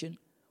vacation."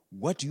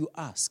 What do you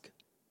ask?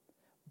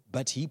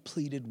 But he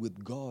pleaded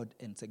with God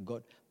and said,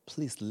 "God,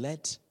 please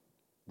let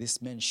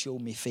this man show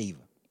me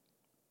favor."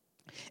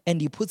 And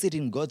he puts it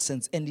in God's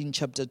hands. And in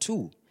chapter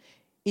 2,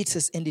 it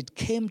says, "And it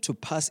came to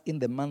pass in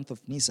the month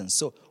of Nisan."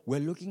 So we're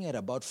looking at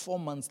about 4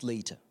 months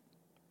later.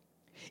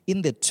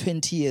 "In the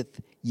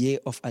 20th year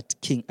of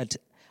King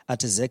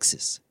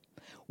Artaxerxes,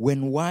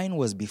 when wine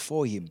was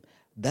before him,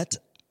 that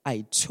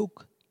I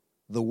took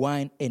the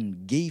wine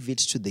and gave it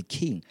to the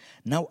king.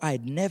 Now I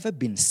had never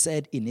been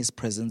sad in his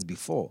presence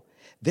before.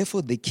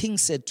 Therefore the king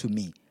said to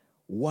me,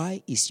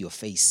 'Why is your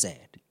face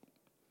sad?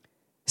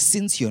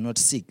 Since you're not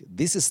sick,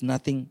 this is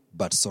nothing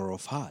but sorrow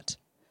of heart.'"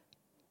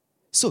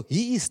 So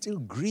he is still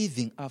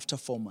grieving after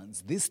 4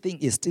 months. This thing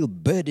is still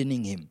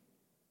burdening him.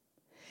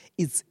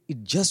 It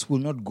just will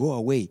not go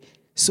away.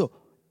 So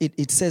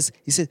he says,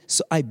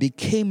 "So I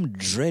became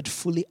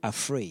dreadfully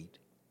afraid."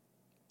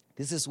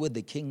 This is where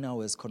the king now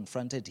has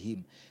confronted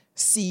him,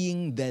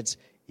 seeing that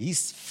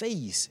his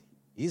face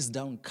is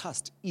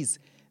downcast,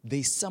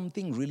 there's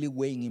something really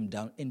weighing him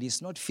down, and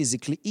he's not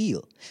physically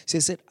ill. So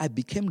he said, "I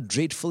became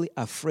dreadfully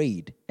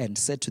afraid and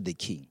said to the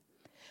king,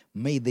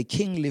 'May the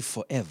king live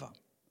forever.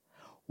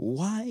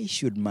 Why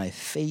should my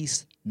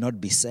face not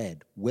be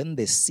sad when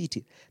the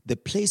city, the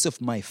place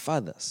of my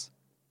father's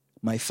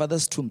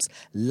tombs,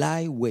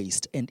 lie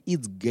waste and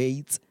its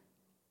gates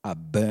are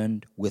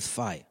burned with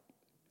fire?'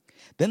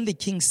 Then the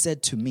king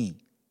said to me,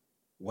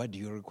 'What do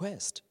you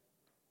request?'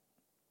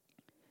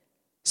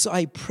 So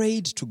I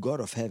prayed to God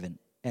of heaven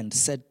and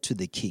said to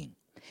the king,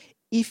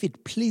 'If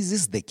it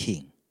pleases the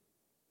king,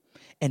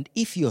 and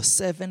if your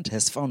servant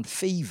has found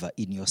favor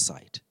in your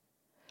sight,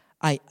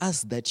 I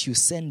ask that you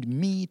send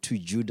me to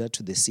Judah,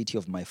 to the city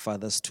of my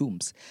father's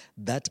tombs,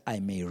 that I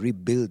may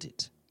rebuild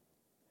it.'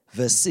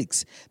 Verse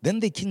 6,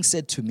 then the king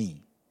said to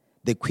me,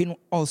 the queen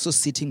also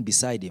sitting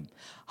beside him,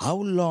 'How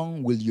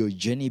long will your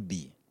journey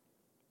be?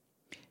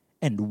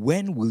 And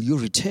when will you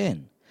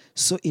return?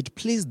 So it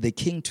pleased the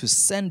king to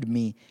send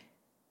me,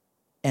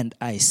 and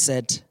I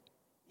set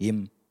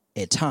him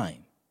a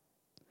time.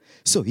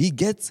 So he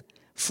gets,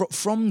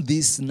 from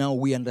this now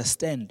we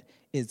understand,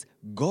 is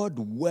God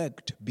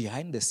worked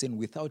behind the scene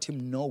without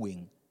him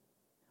knowing,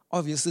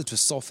 obviously to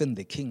soften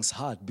the king's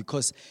heart,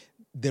 because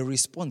the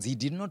response, he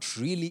did not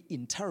really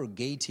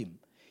interrogate him.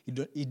 He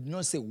did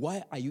not say,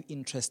 why are you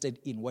interested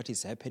in what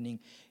is happening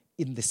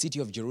in the city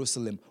of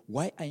Jerusalem?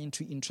 Why aren't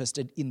you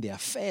interested in the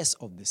affairs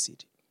of the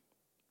city?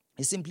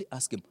 He simply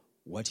asked him,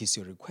 what is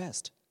your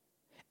request?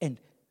 And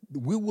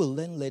we will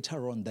learn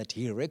later on that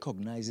he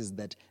recognizes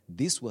that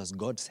this was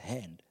God's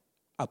hand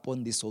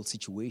upon this whole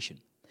situation.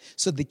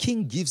 So the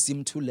king gives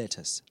him 2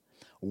 letters.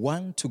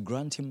 One to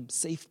grant him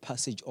safe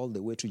passage all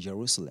the way to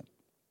Jerusalem.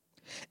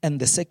 And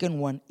the second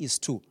one is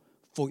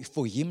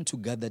for him to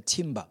gather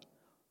timber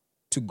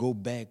to go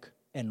back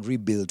and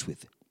rebuild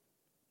with.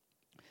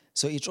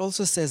 So it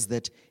also says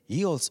that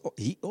he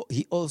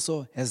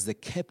also has the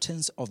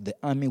captains of the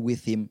army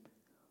with him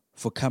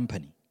for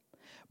company.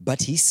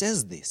 But he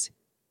says this,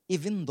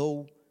 even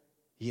though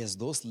he has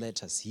those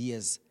letters, he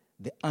has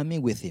the army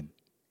with him.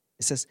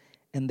 It says,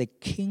 and the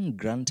king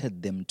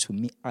granted them to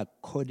me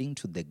according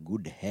to the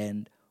good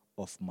hand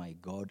of my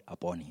God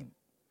upon him.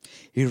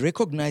 He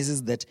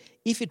recognizes that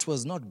if it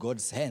was not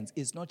God's hands,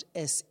 it's not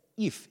as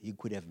if he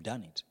could have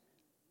done it.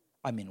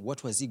 I mean,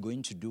 what was he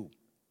going to do?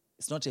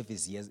 It's not as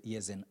if he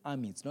has an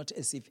army. It's not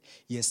as if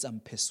he has some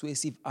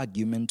persuasive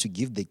argument to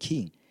give the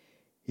king.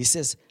 He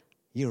says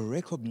he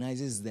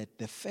recognizes that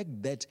the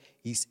fact that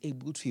he's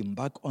able to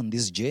embark on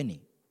this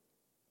journey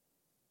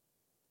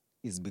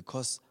is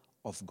because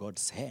of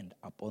God's hand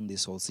upon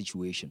this whole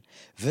situation.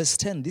 Verse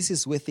 10, this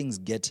is where things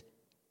get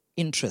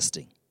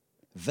interesting.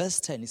 Verse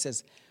 10, it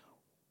says,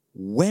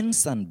 when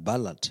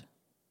Sanballat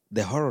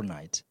the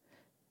Horonite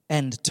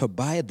and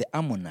Tobiah the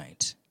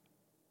Ammonite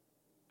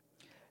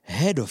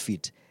heard of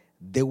it,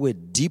 they were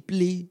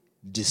deeply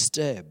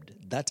disturbed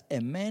that a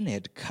man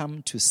had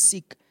come to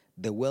seek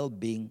the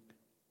well-being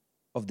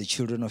of the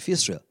children of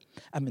Israel.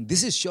 I mean,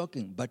 this is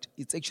shocking, but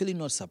it's actually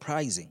not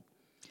surprising.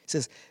 It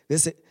says,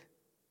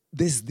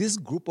 there's this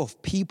group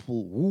of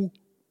people who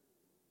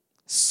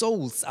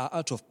souls are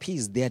out of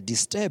peace. They are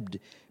disturbed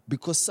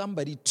because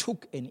somebody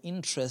took an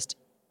interest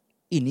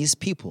in his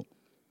people.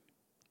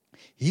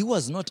 He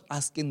was not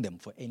asking them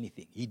for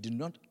anything. He did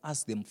not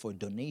ask them for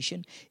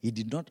donation. He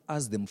did not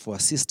ask them for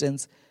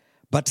assistance.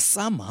 But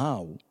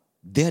somehow,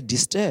 they're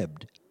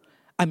disturbed.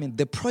 I mean,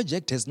 the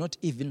project has not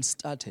even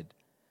started.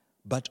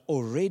 But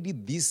already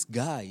these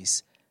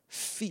guys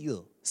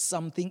feel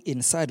something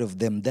inside of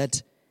them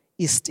that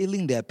is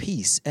stealing their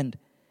peace. And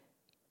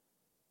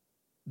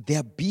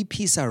their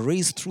BPs are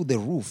raised through the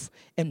roof.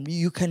 And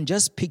you can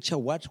just picture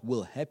what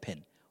will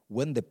happen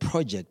when the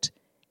project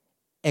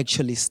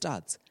actually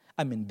starts.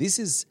 I mean, this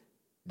is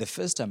the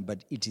first time,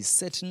 but it is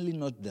certainly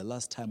not the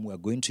last time we are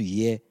going to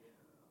hear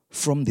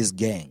from this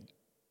gang.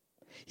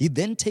 He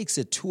then takes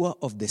a tour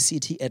of the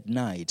city at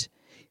night,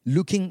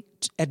 looking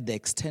at the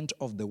extent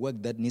of the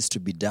work that needs to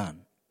be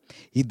done.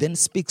 He then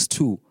speaks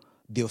to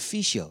the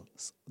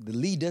officials, the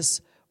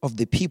leaders of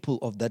the people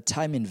of that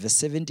time. In verse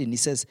 17, he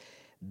says,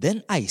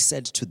 then I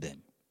said to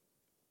them,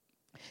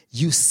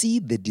 you see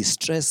the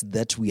distress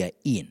that we are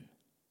in,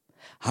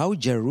 how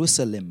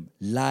Jerusalem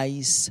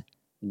lies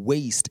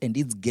waste and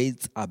its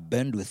gates are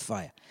burned with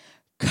fire.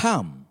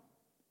 Come,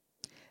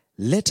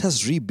 let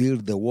us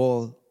rebuild the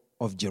wall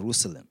of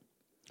Jerusalem,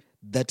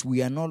 that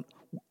we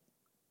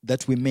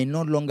may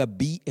no longer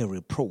be a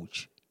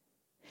reproach.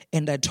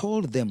 And I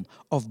told them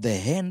of the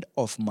hand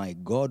of my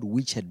God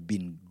which had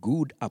been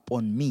good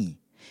upon me,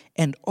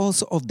 and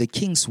also of the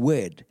king's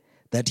word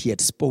that he had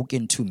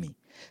spoken to me.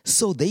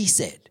 So they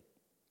said,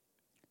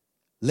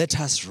 let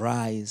us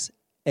rise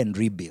and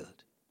rebuild.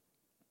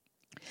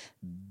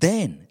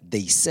 Then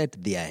they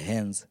set their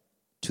hands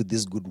to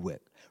this good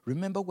work.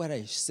 Remember what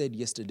I said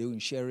yesterday in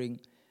sharing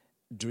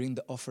during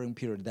the offering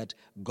period, that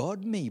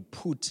God may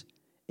put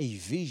a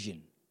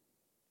vision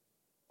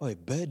or a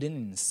burden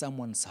in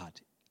someone's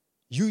heart.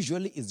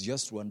 Usually it's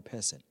just one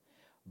person.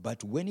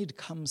 But when it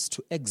comes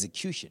to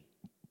execution,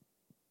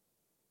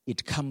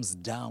 it comes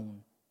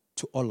down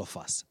to all of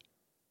us.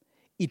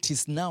 It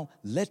is now,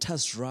 let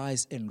us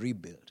rise and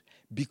rebuild,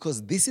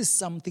 because this is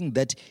something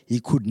that he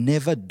could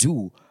never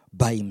do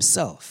by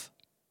himself.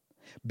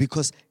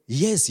 Because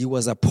yes, he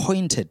was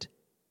appointed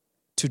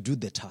to do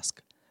the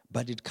task,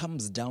 but it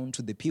comes down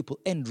to the people.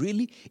 And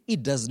really,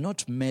 it does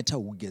not matter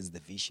who gets the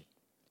vision.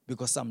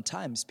 Because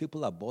sometimes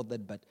people are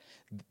bothered, but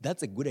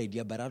that's a good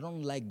idea, but I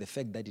don't like the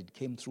fact that it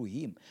came through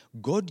him.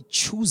 God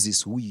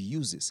chooses who he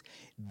uses.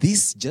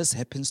 This just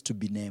happens to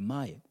be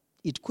Nehemiah.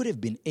 It could have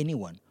been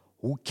anyone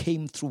who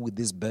came through with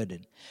this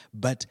burden.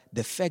 But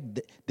the fact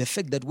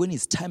that when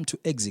it's time to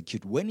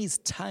execute, when it's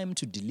time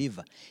to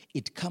deliver,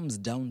 it comes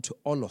down to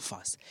all of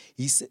us.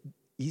 He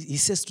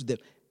says to them,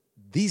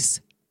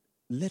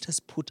 let us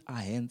put our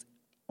hands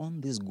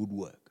on this good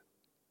work.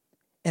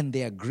 And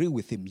they agree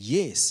with him.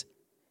 Yes,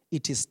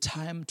 it is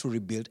time to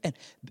rebuild. And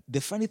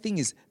the funny thing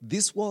is,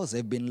 these walls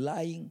have been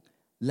lying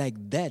like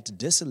that,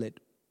 desolate,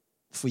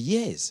 for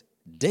years,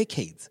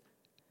 decades.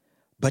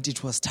 But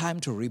it was time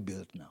to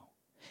rebuild now.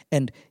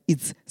 And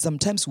it's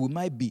sometimes we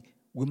might be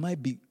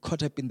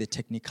caught up in the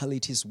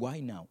technicalities. Why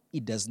now?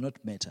 It does not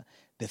matter.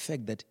 The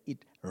fact that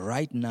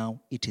right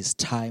now it is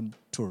time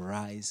to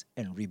rise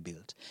and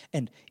rebuild.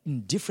 And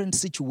in different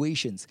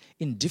situations,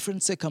 in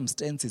different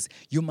circumstances,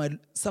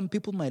 some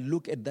people might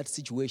look at that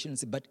situation and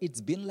say, but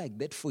it's been like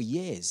that for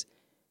years.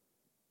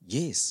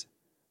 Yes,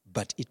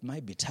 but it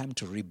might be time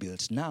to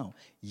rebuild now.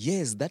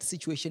 Yes, that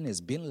situation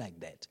has been like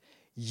that.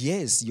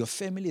 Yes, your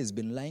family has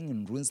been lying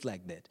in ruins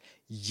like that.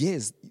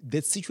 Yes,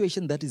 the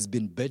situation that has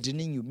been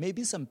burdening you,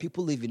 maybe some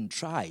people even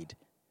tried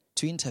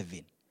to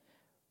intervene.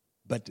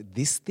 But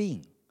this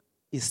thing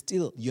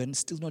you're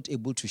still not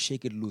able to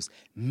shake it loose.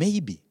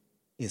 Maybe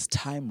it's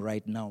time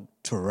right now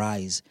to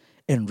rise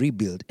and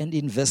rebuild. And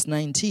in verse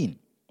 19,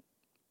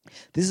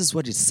 this is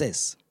what it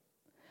says.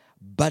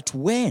 But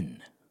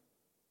when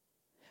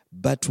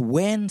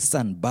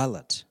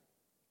Sanballat,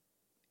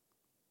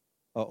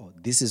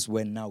 this is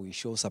when now he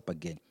shows up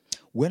again.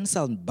 When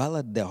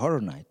Sanballat the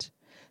Horonite,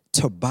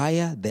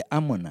 Tobiah the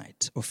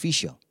Ammonite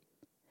official,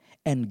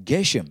 and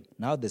Geshem,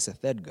 now there's a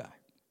third guy,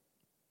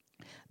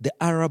 the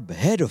Arab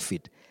head of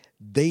it,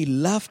 they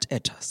laughed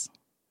at us,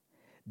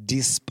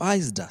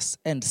 despised us,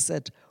 and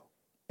said,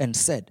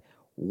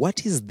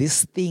 what is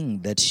this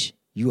thing that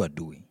you are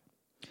doing?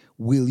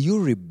 Will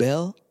you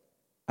rebel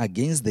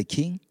against the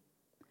king?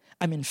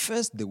 I mean,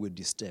 first they were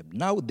disturbed.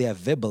 Now they are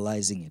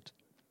verbalizing it.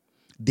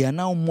 They are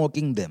now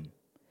mocking them.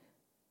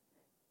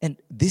 And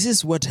this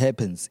is what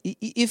happens.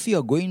 If you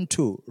are going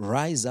to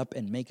rise up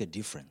and make a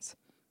difference,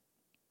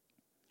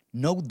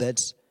 know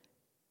that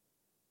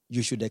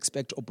you should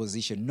expect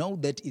opposition. Know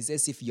that it's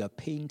as if you are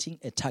painting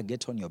a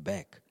target on your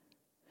back.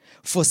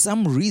 For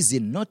some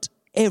reason, not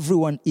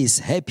everyone is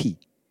happy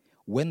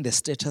when the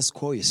status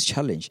quo is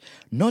challenged.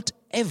 Not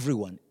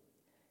everyone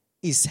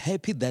is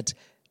happy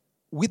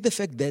with the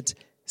fact that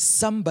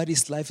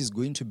somebody's life is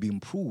going to be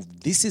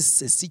improved. This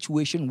is a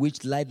situation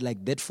which lied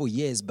like that for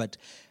years, but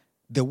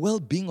the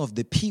well-being of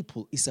the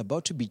people is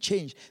about to be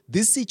changed.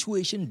 This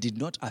situation did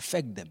not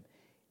affect them,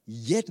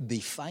 yet they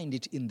find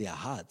it in their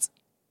hearts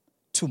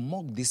to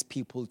mock these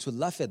people, to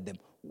laugh at them.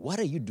 What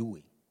are you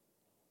doing?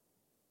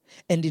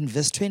 And in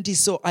verse 20,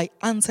 so I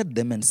answered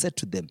them and said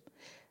to them,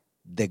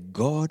 the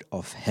God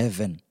of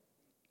heaven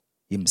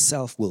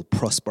himself will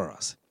prosper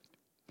us.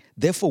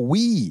 Therefore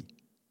we,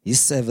 his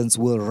servants,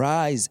 will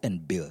rise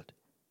and build.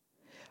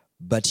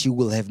 But you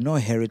will have no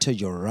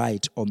heritage or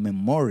right or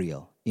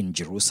memorial in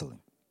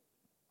Jerusalem.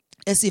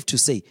 As if to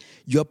say,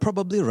 you are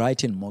probably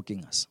right in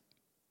mocking us.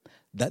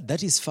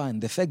 That is fine.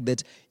 The fact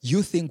that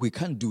you think we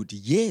can't do it,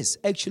 yes,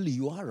 actually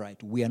you are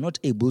right. We are not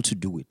able to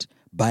do it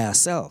by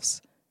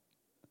ourselves.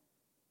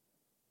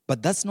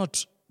 But that's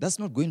not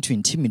going to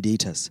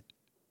intimidate us.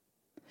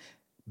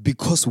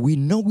 Because we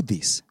know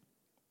this.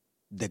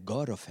 The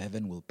God of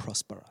heaven will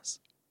prosper us.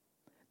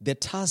 The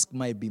task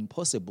might be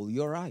impossible,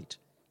 you're right.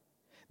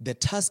 The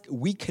task,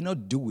 we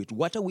cannot do it.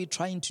 What are we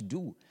trying to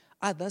do?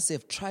 Others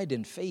have tried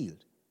and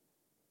failed.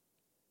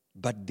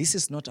 But this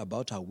is not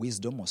about our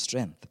wisdom or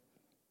strength.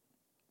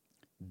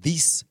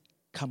 This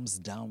comes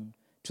down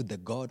to the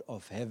God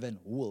of heaven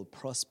who will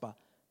prosper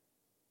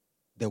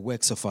the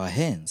works of our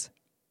hands.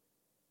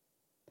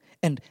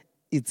 And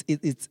it's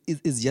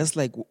just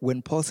like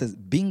when Paul says,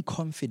 being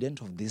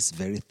confident of this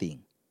very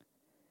thing,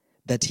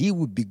 that he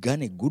who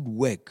began a good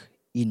work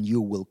in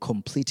you will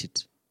complete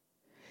it.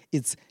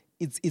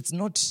 It's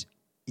not,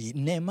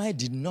 Nehemiah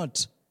did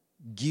not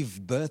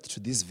give birth to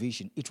this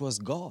vision. It was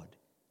God.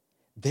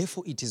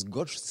 Therefore, it is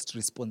God's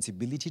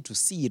responsibility to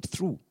see it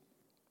through.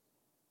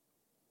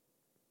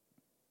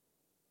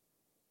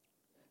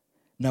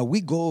 Now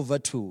we go over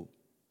to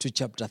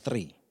chapter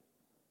 3.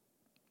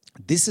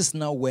 This is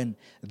now when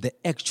the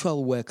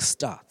actual work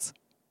starts.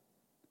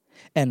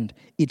 And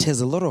it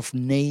has a lot of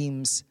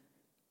names,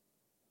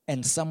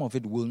 and some of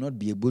it will not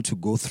be able to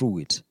go through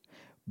it.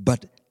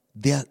 But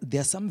there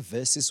are some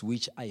verses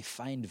which I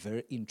find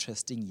very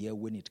interesting here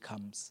when it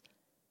comes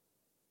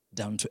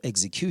down to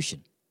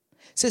execution.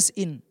 It says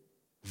in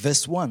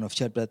verse 1 of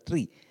chapter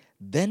 3,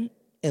 then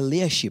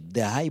Eliashib,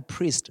 the high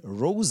priest,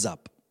 rose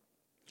up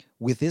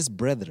with his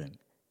brethren,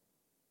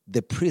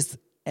 the priests,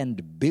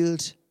 and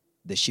built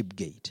the sheep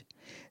gate.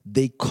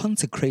 They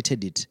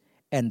consecrated it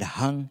and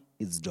hung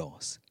its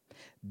doors.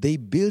 They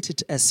built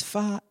it as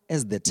far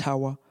as the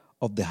Tower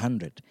of the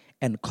 100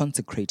 and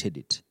consecrated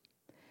it.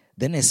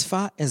 Then as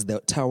far as the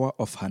Tower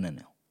of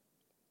Hananel.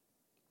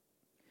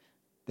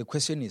 The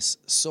question is,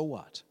 so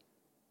what?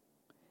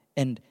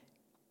 And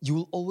you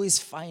will always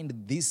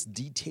find these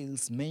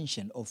details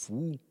mentioned of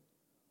all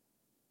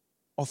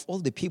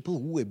the people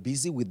who were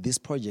busy with this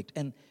project.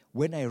 And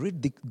when I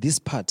read this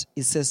part,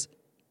 it says,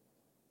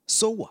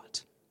 so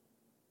what?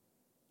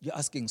 You're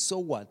asking, so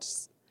what?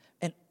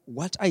 And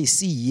what I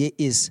see here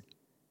is,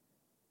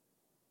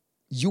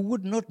 you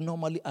would not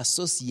normally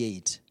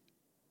associate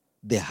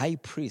the high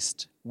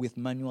priest with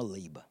manual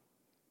labor.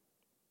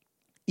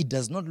 It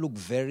does not look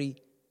very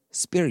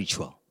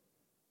spiritual.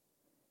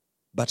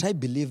 But I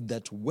believe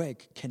that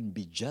work can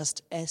be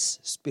just as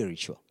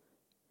spiritual.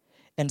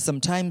 And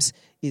sometimes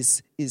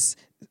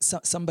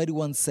somebody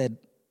once said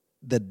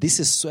that this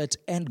is sweat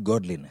and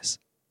godliness.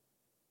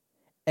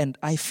 And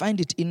I find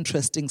it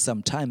interesting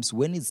sometimes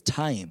when it's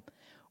time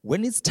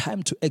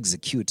to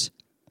execute,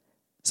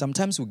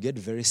 sometimes we get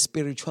very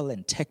spiritual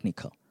and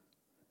technical.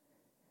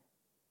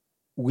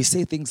 We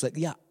say things like,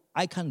 yeah,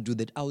 I can't do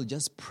that. I will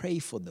just pray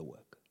for the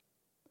work.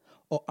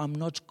 Or I'm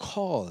not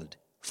called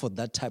for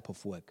that type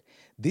of work.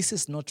 This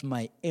is not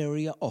my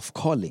area of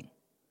calling.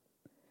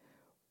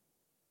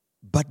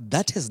 But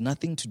that has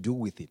nothing to do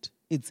with it.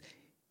 It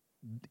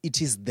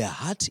is the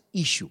heart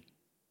issue.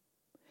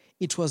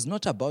 It was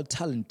not about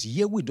talent.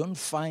 Here we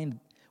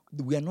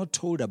are not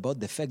told about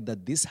the fact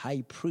that this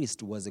high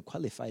priest was a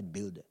qualified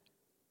builder.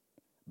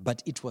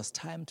 But it was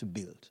time to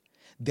build.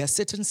 There are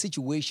certain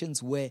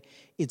situations where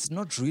it's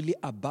not really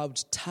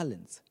about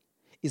talents.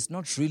 It's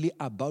not really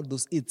about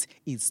those.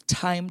 It's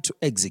time to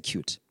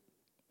execute.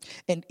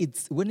 And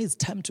when it's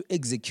time to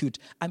execute,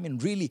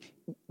 really,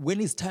 when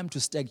it's time to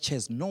stack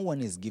chairs, no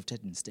one is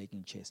gifted in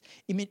stacking chairs.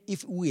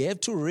 If we have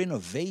to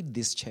renovate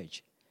this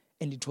church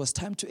and it was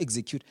time to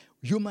execute,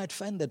 you might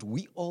find that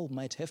we all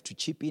might have to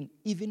chip in,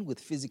 even with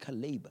physical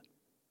labor.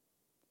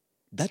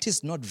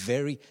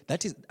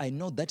 I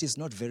know that is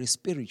not very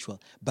spiritual,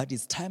 but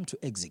it's time to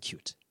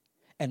execute.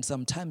 And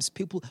sometimes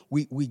people,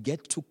 we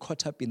get too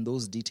caught up in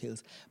those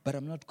details, but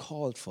I'm not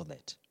called for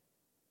that.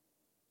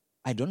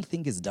 I don't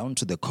think it's down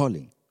to the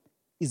calling.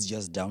 It's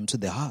just down to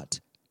the heart.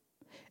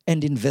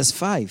 And in verse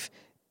 5,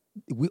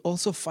 we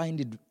also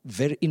find it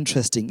very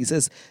interesting. It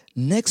says,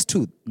 next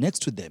to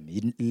them,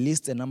 it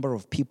lists a number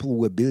of people who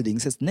were building.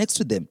 It says, next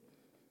to them,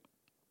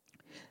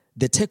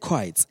 the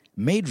Tekoites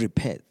made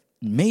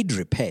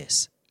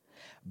repairs,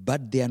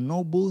 but their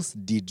nobles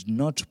did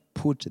not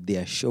put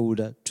their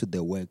shoulder to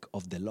the work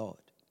of the Lord.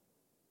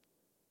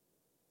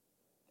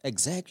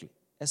 Exactly.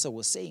 As I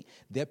was saying,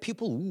 there are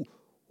people who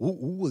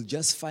will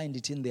just find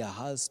it in their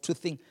hearts to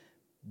think,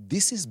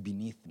 this is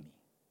beneath me.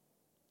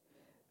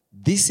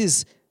 This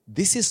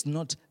is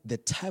not the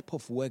type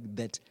of work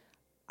that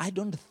I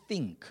don't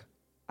think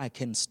I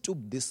can stoop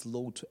this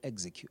low to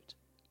execute.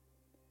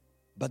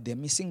 But they're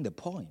missing the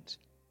point.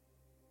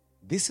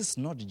 This is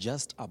not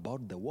just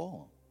about the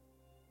wall.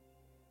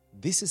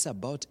 This is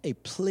about a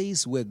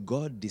place where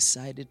God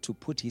decided to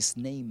put his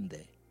name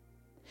there.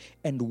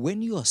 And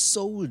when you are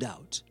sold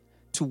out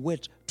to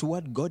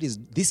what God is,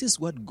 this is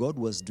what God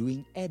was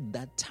doing at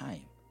that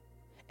time.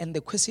 And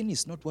the question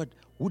is not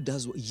who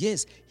does what.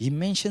 Yes, he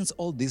mentions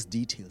all these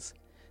details.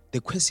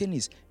 The question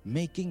is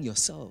making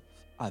yourself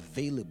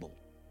available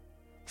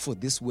for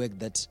this work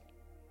that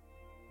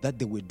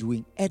they were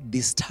doing at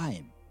this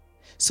time.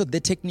 So the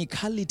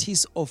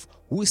technicalities of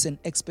who is an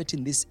expert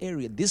in this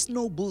area, these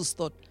nobles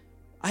thought,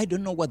 I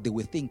don't know what they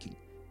were thinking.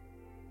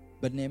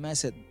 But Nehemiah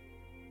said,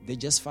 they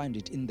just find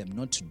it in them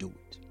not to do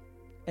it.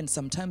 And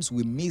sometimes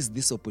we miss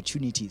these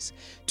opportunities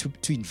to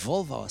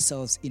involve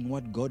ourselves in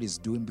what God is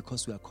doing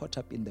because we are caught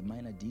up in the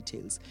minor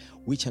details,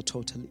 which are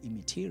totally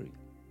immaterial.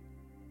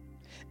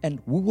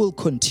 And we will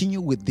continue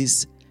with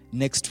this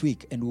next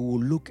week, and we will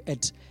look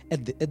at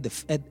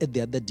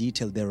the other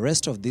detail, the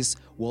rest of this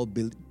wall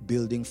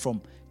building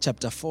from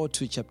chapter 4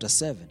 to chapter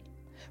 7.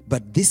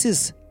 But this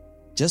is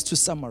just to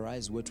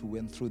summarize what we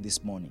went through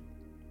this morning.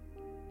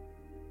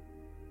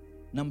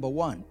 Number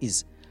 1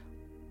 is,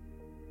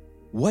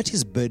 what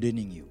is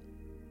burdening you?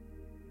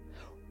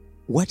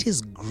 What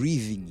is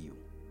grieving you?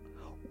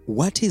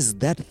 What is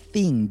that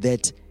thing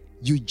that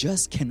you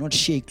just cannot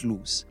shake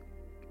loose?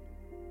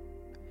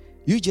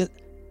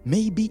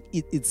 Maybe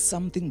it's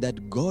something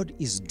that God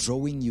is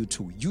drawing you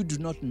to. You do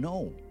not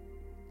know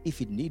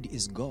if indeed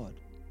is God.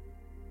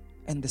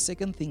 And the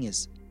second thing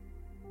is,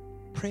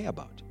 pray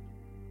about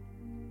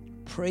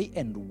it. Pray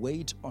and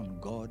wait on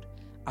God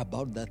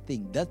about that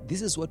thing.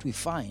 This is what we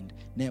find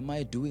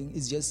Nehemiah doing.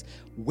 Is just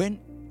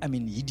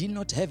he did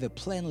not have a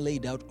plan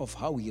laid out of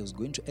how he was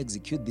going to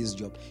execute this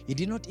job. He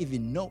did not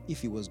even know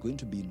if he was going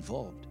to be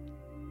involved.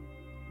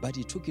 But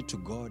he took it to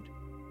God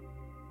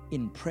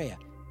in prayer,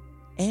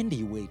 and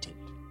he waited.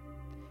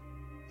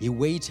 He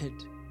waited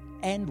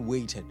and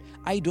waited.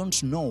 I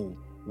don't know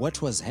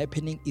what was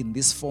happening in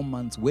these 4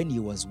 months when he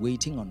was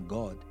waiting on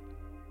God.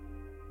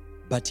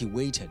 But he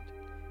waited.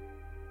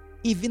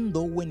 Even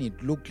though when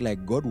it looked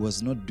like God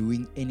was not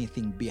doing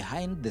anything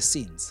behind the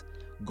scenes,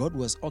 God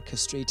was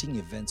orchestrating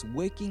events,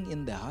 working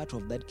in the heart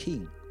of that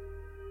king.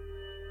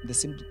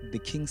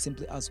 The king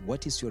simply asked,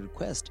 what is your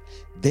request?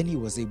 Then he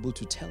was able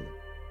to tell him.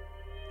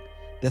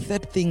 The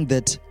third thing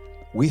that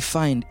we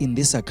find in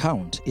this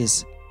account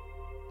is,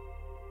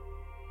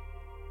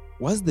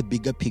 what's the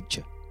bigger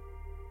picture?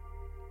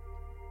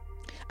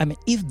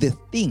 If the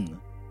thing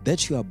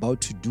that you are about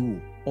to do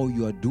or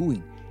you are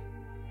doing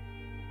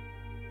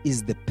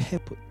is the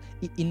purpose,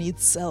 in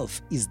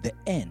itself is the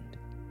end,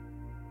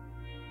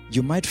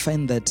 you might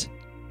find that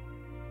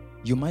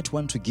you might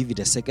want to give it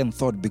a second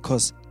thought,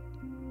 because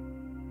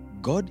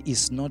God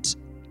is not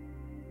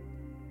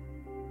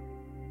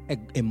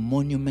a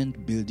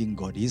monument building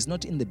God. He's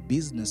not in the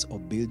business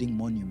of building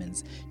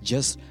monuments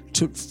just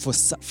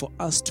for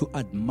us to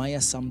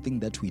admire something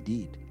that we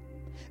did.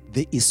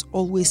 There is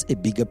always a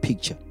bigger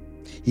picture.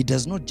 He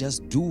does not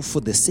just do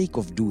for the sake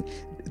of doing.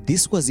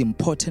 This was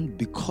important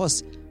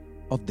because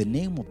of the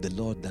name of the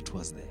Lord that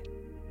was there.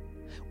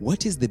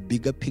 What is the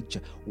bigger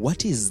picture?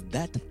 What is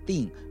that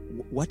thing?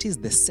 What is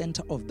the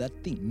center of that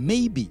thing?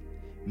 Maybe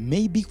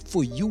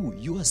for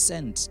you are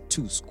sent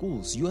to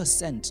schools, you are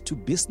sent to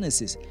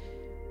businesses,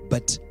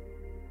 but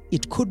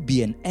it could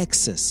be an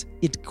access.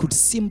 It could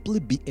simply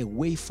be a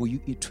way for you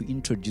to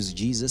introduce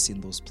Jesus in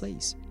those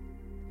places.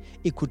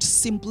 It could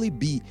simply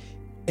be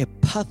a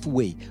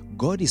pathway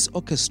God is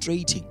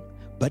orchestrating,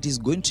 but is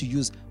going to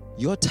use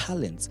your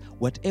talents,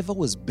 whatever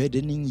was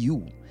burdening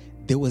you.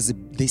 There's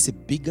a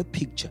bigger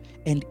picture.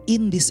 And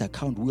in this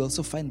account, we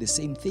also find the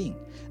same thing,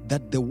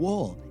 that the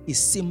wall is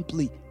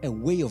simply a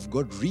way of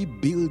God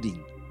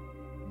rebuilding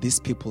these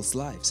people's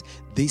lives.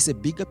 There's a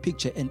bigger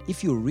picture. And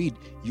if you read,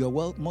 you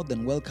are more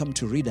than welcome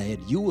to read ahead.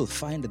 You will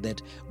find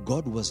that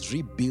God was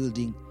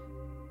rebuilding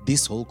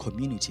this whole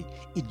community.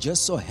 It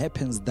just so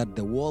happens that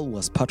the wall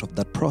was part of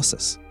that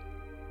process.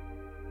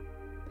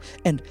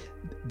 And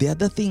the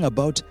other thing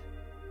about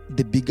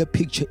the bigger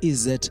picture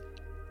is that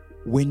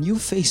when you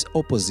face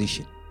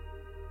opposition,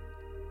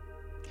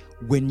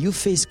 when you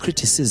face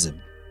criticism,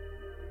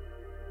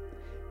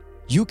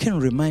 you can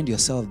remind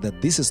yourself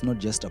that this is not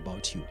just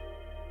about you.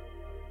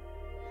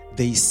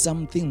 There is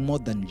something more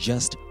than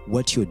just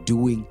what you're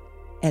doing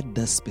at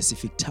that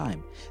specific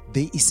time.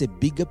 There is a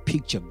bigger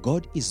picture.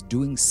 God is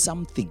doing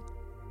something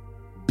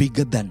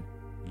bigger than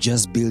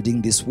just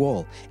building this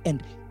wall.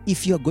 And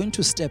if you're going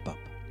to step up,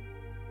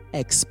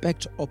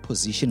 expect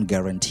opposition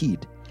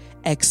guaranteed.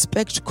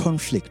 Expect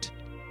conflict.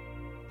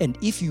 And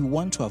if you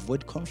want to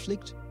avoid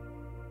conflict,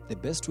 the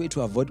best way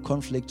to avoid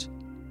conflict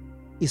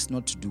is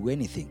not to do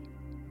anything.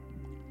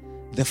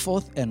 The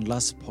fourth and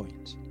last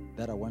point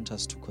that I want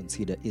us to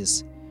consider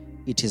is,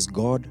 it is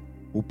God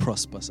who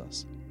prospers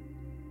us.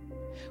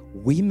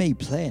 We may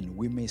plan,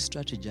 we may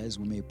strategize,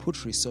 we may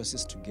put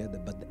resources together,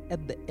 but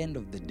at the end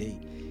of the day,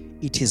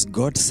 it is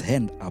God's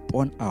hand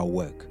upon our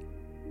work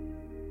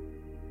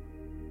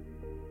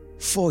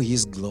for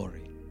His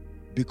glory.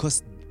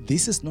 Because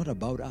this is not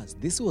about us.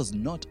 This was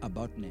not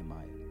about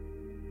Nehemiah.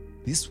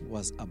 This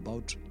was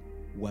about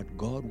what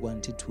God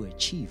wanted to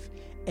achieve.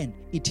 And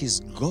it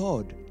is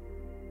God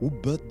who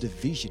birthed the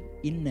vision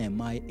in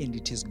Nehemiah, and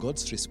it is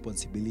God's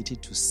responsibility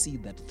to see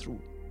that through.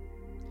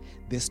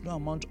 There's no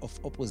amount of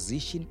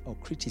opposition or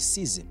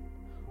criticism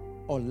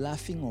or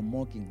laughing or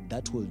mocking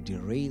that will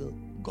derail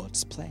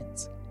God's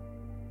plans.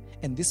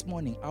 And this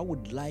morning, I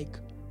would like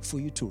for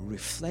you to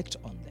reflect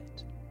on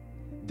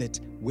that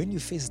when you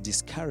face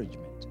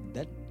discouragement,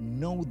 that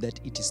know that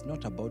it is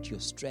not about your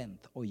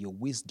strength or your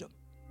wisdom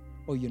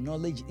or your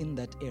knowledge in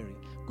that area.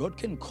 God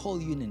can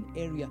call you in an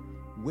area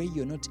where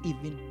you're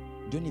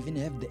don't even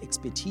have the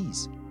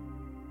expertise.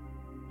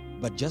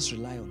 But just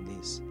rely on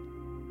this.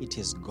 It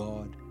is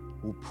God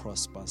who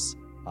prospers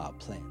our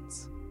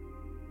plans.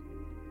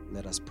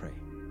 Let us pray.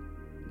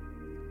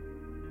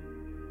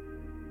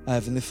 Our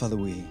Heavenly Father,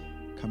 we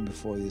come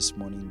before you this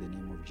morning in the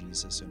name of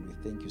Jesus, and we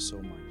thank you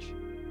so much.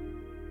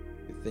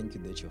 We thank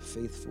you that you're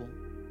faithful.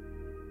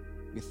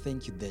 We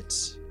thank you that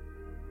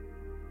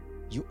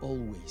you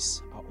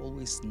are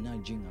always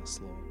nudging us,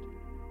 Lord.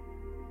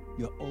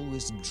 You're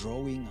always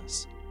drawing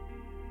us,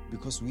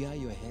 because we are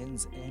your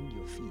hands and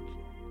your feet,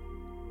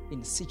 Lord.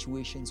 In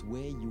situations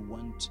where you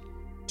want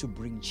to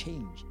bring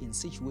change, in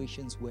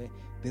situations where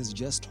there's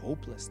just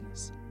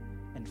hopelessness.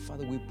 And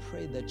Father, we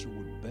pray that you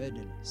would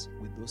burden us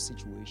with those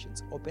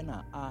situations. Open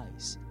our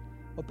eyes,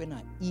 open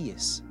our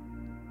ears.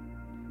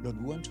 Lord,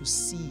 we want to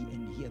see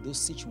and hear those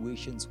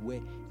situations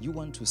where you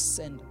want to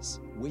send us,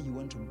 where you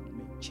want to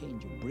make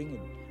change or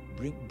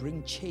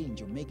bring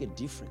change or make a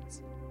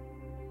difference.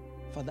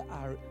 Father,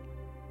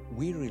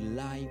 we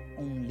rely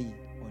only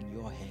on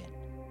your hand,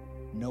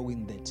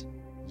 knowing that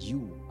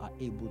you are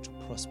able to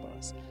prosper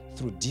us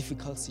through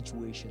difficult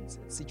situations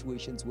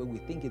where we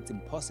think it's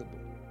impossible,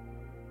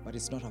 but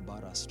it's not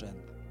about our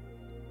strength.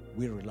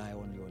 We rely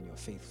only on your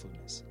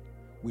faithfulness.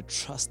 We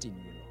trust in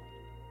you, Lord.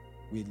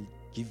 We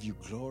give you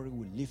glory.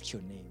 We lift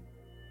your name.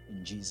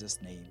 In Jesus'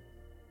 name,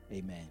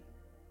 amen.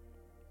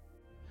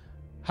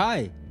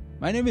 Hi,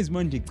 my name is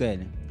Mondi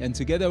Cele, and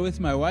together with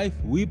my wife,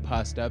 we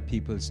pastor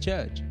People's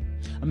Church.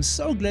 I'm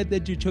so glad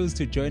that you chose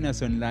to join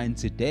us online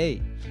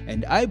today,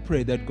 and I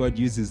pray that God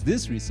uses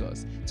this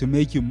resource to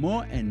make you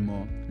more and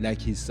more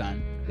like His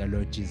Son, the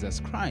Lord Jesus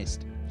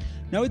Christ.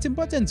 Now, it's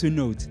important to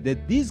note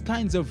that these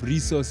kinds of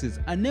resources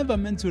are never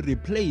meant to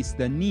replace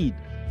the need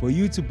for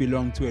you to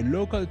belong to a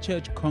local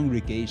church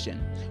congregation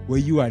where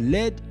you are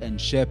led and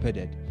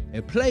shepherded,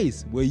 a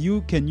place where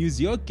you can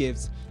use your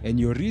gifts and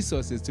your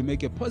resources to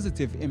make a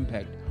positive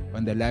impact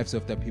on the lives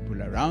of the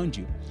people around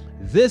you.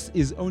 This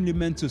is only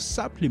meant to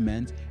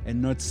supplement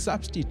and not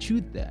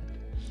substitute that.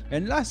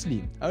 And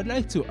lastly, I would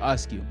like to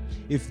ask you,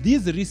 if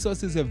these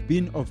resources have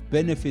been of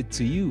benefit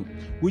to you,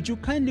 would you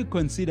kindly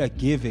consider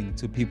giving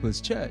to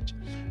People's Church?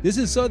 This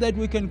is so that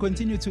we can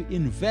continue to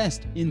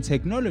invest in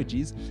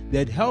technologies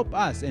that help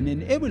us and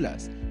enable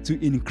us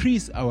to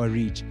increase our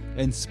reach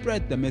and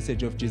spread the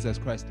message of Jesus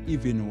Christ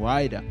even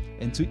wider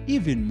and to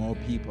even more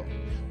people.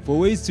 For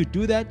ways to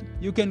do that,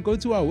 you can go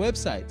to our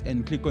website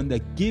and click on the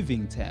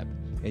Giving tab,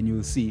 and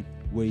you'll see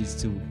ways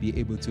to be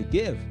able to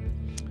give.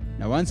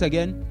 Now, once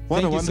again,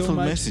 What thank a you so wonderful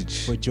much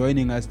message. for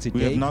joining us today.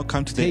 We have now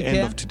come to the Take end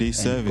care, of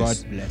today's and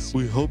service. God bless you.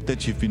 We hope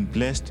that you've been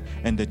blessed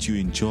and that you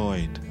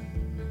enjoyed.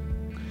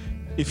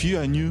 If you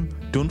are new,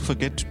 don't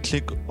forget to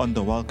click on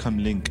the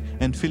welcome link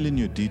and fill in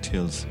your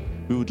details.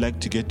 We would like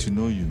to get to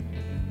know you.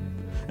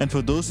 And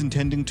for those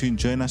intending to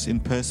join us in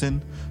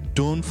person,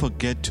 don't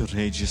forget to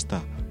register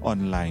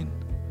online.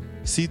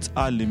 Seats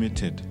are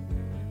limited,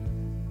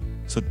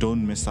 so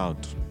don't miss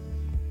out.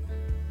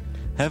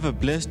 Have a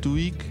blessed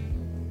week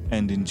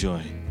and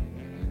enjoy.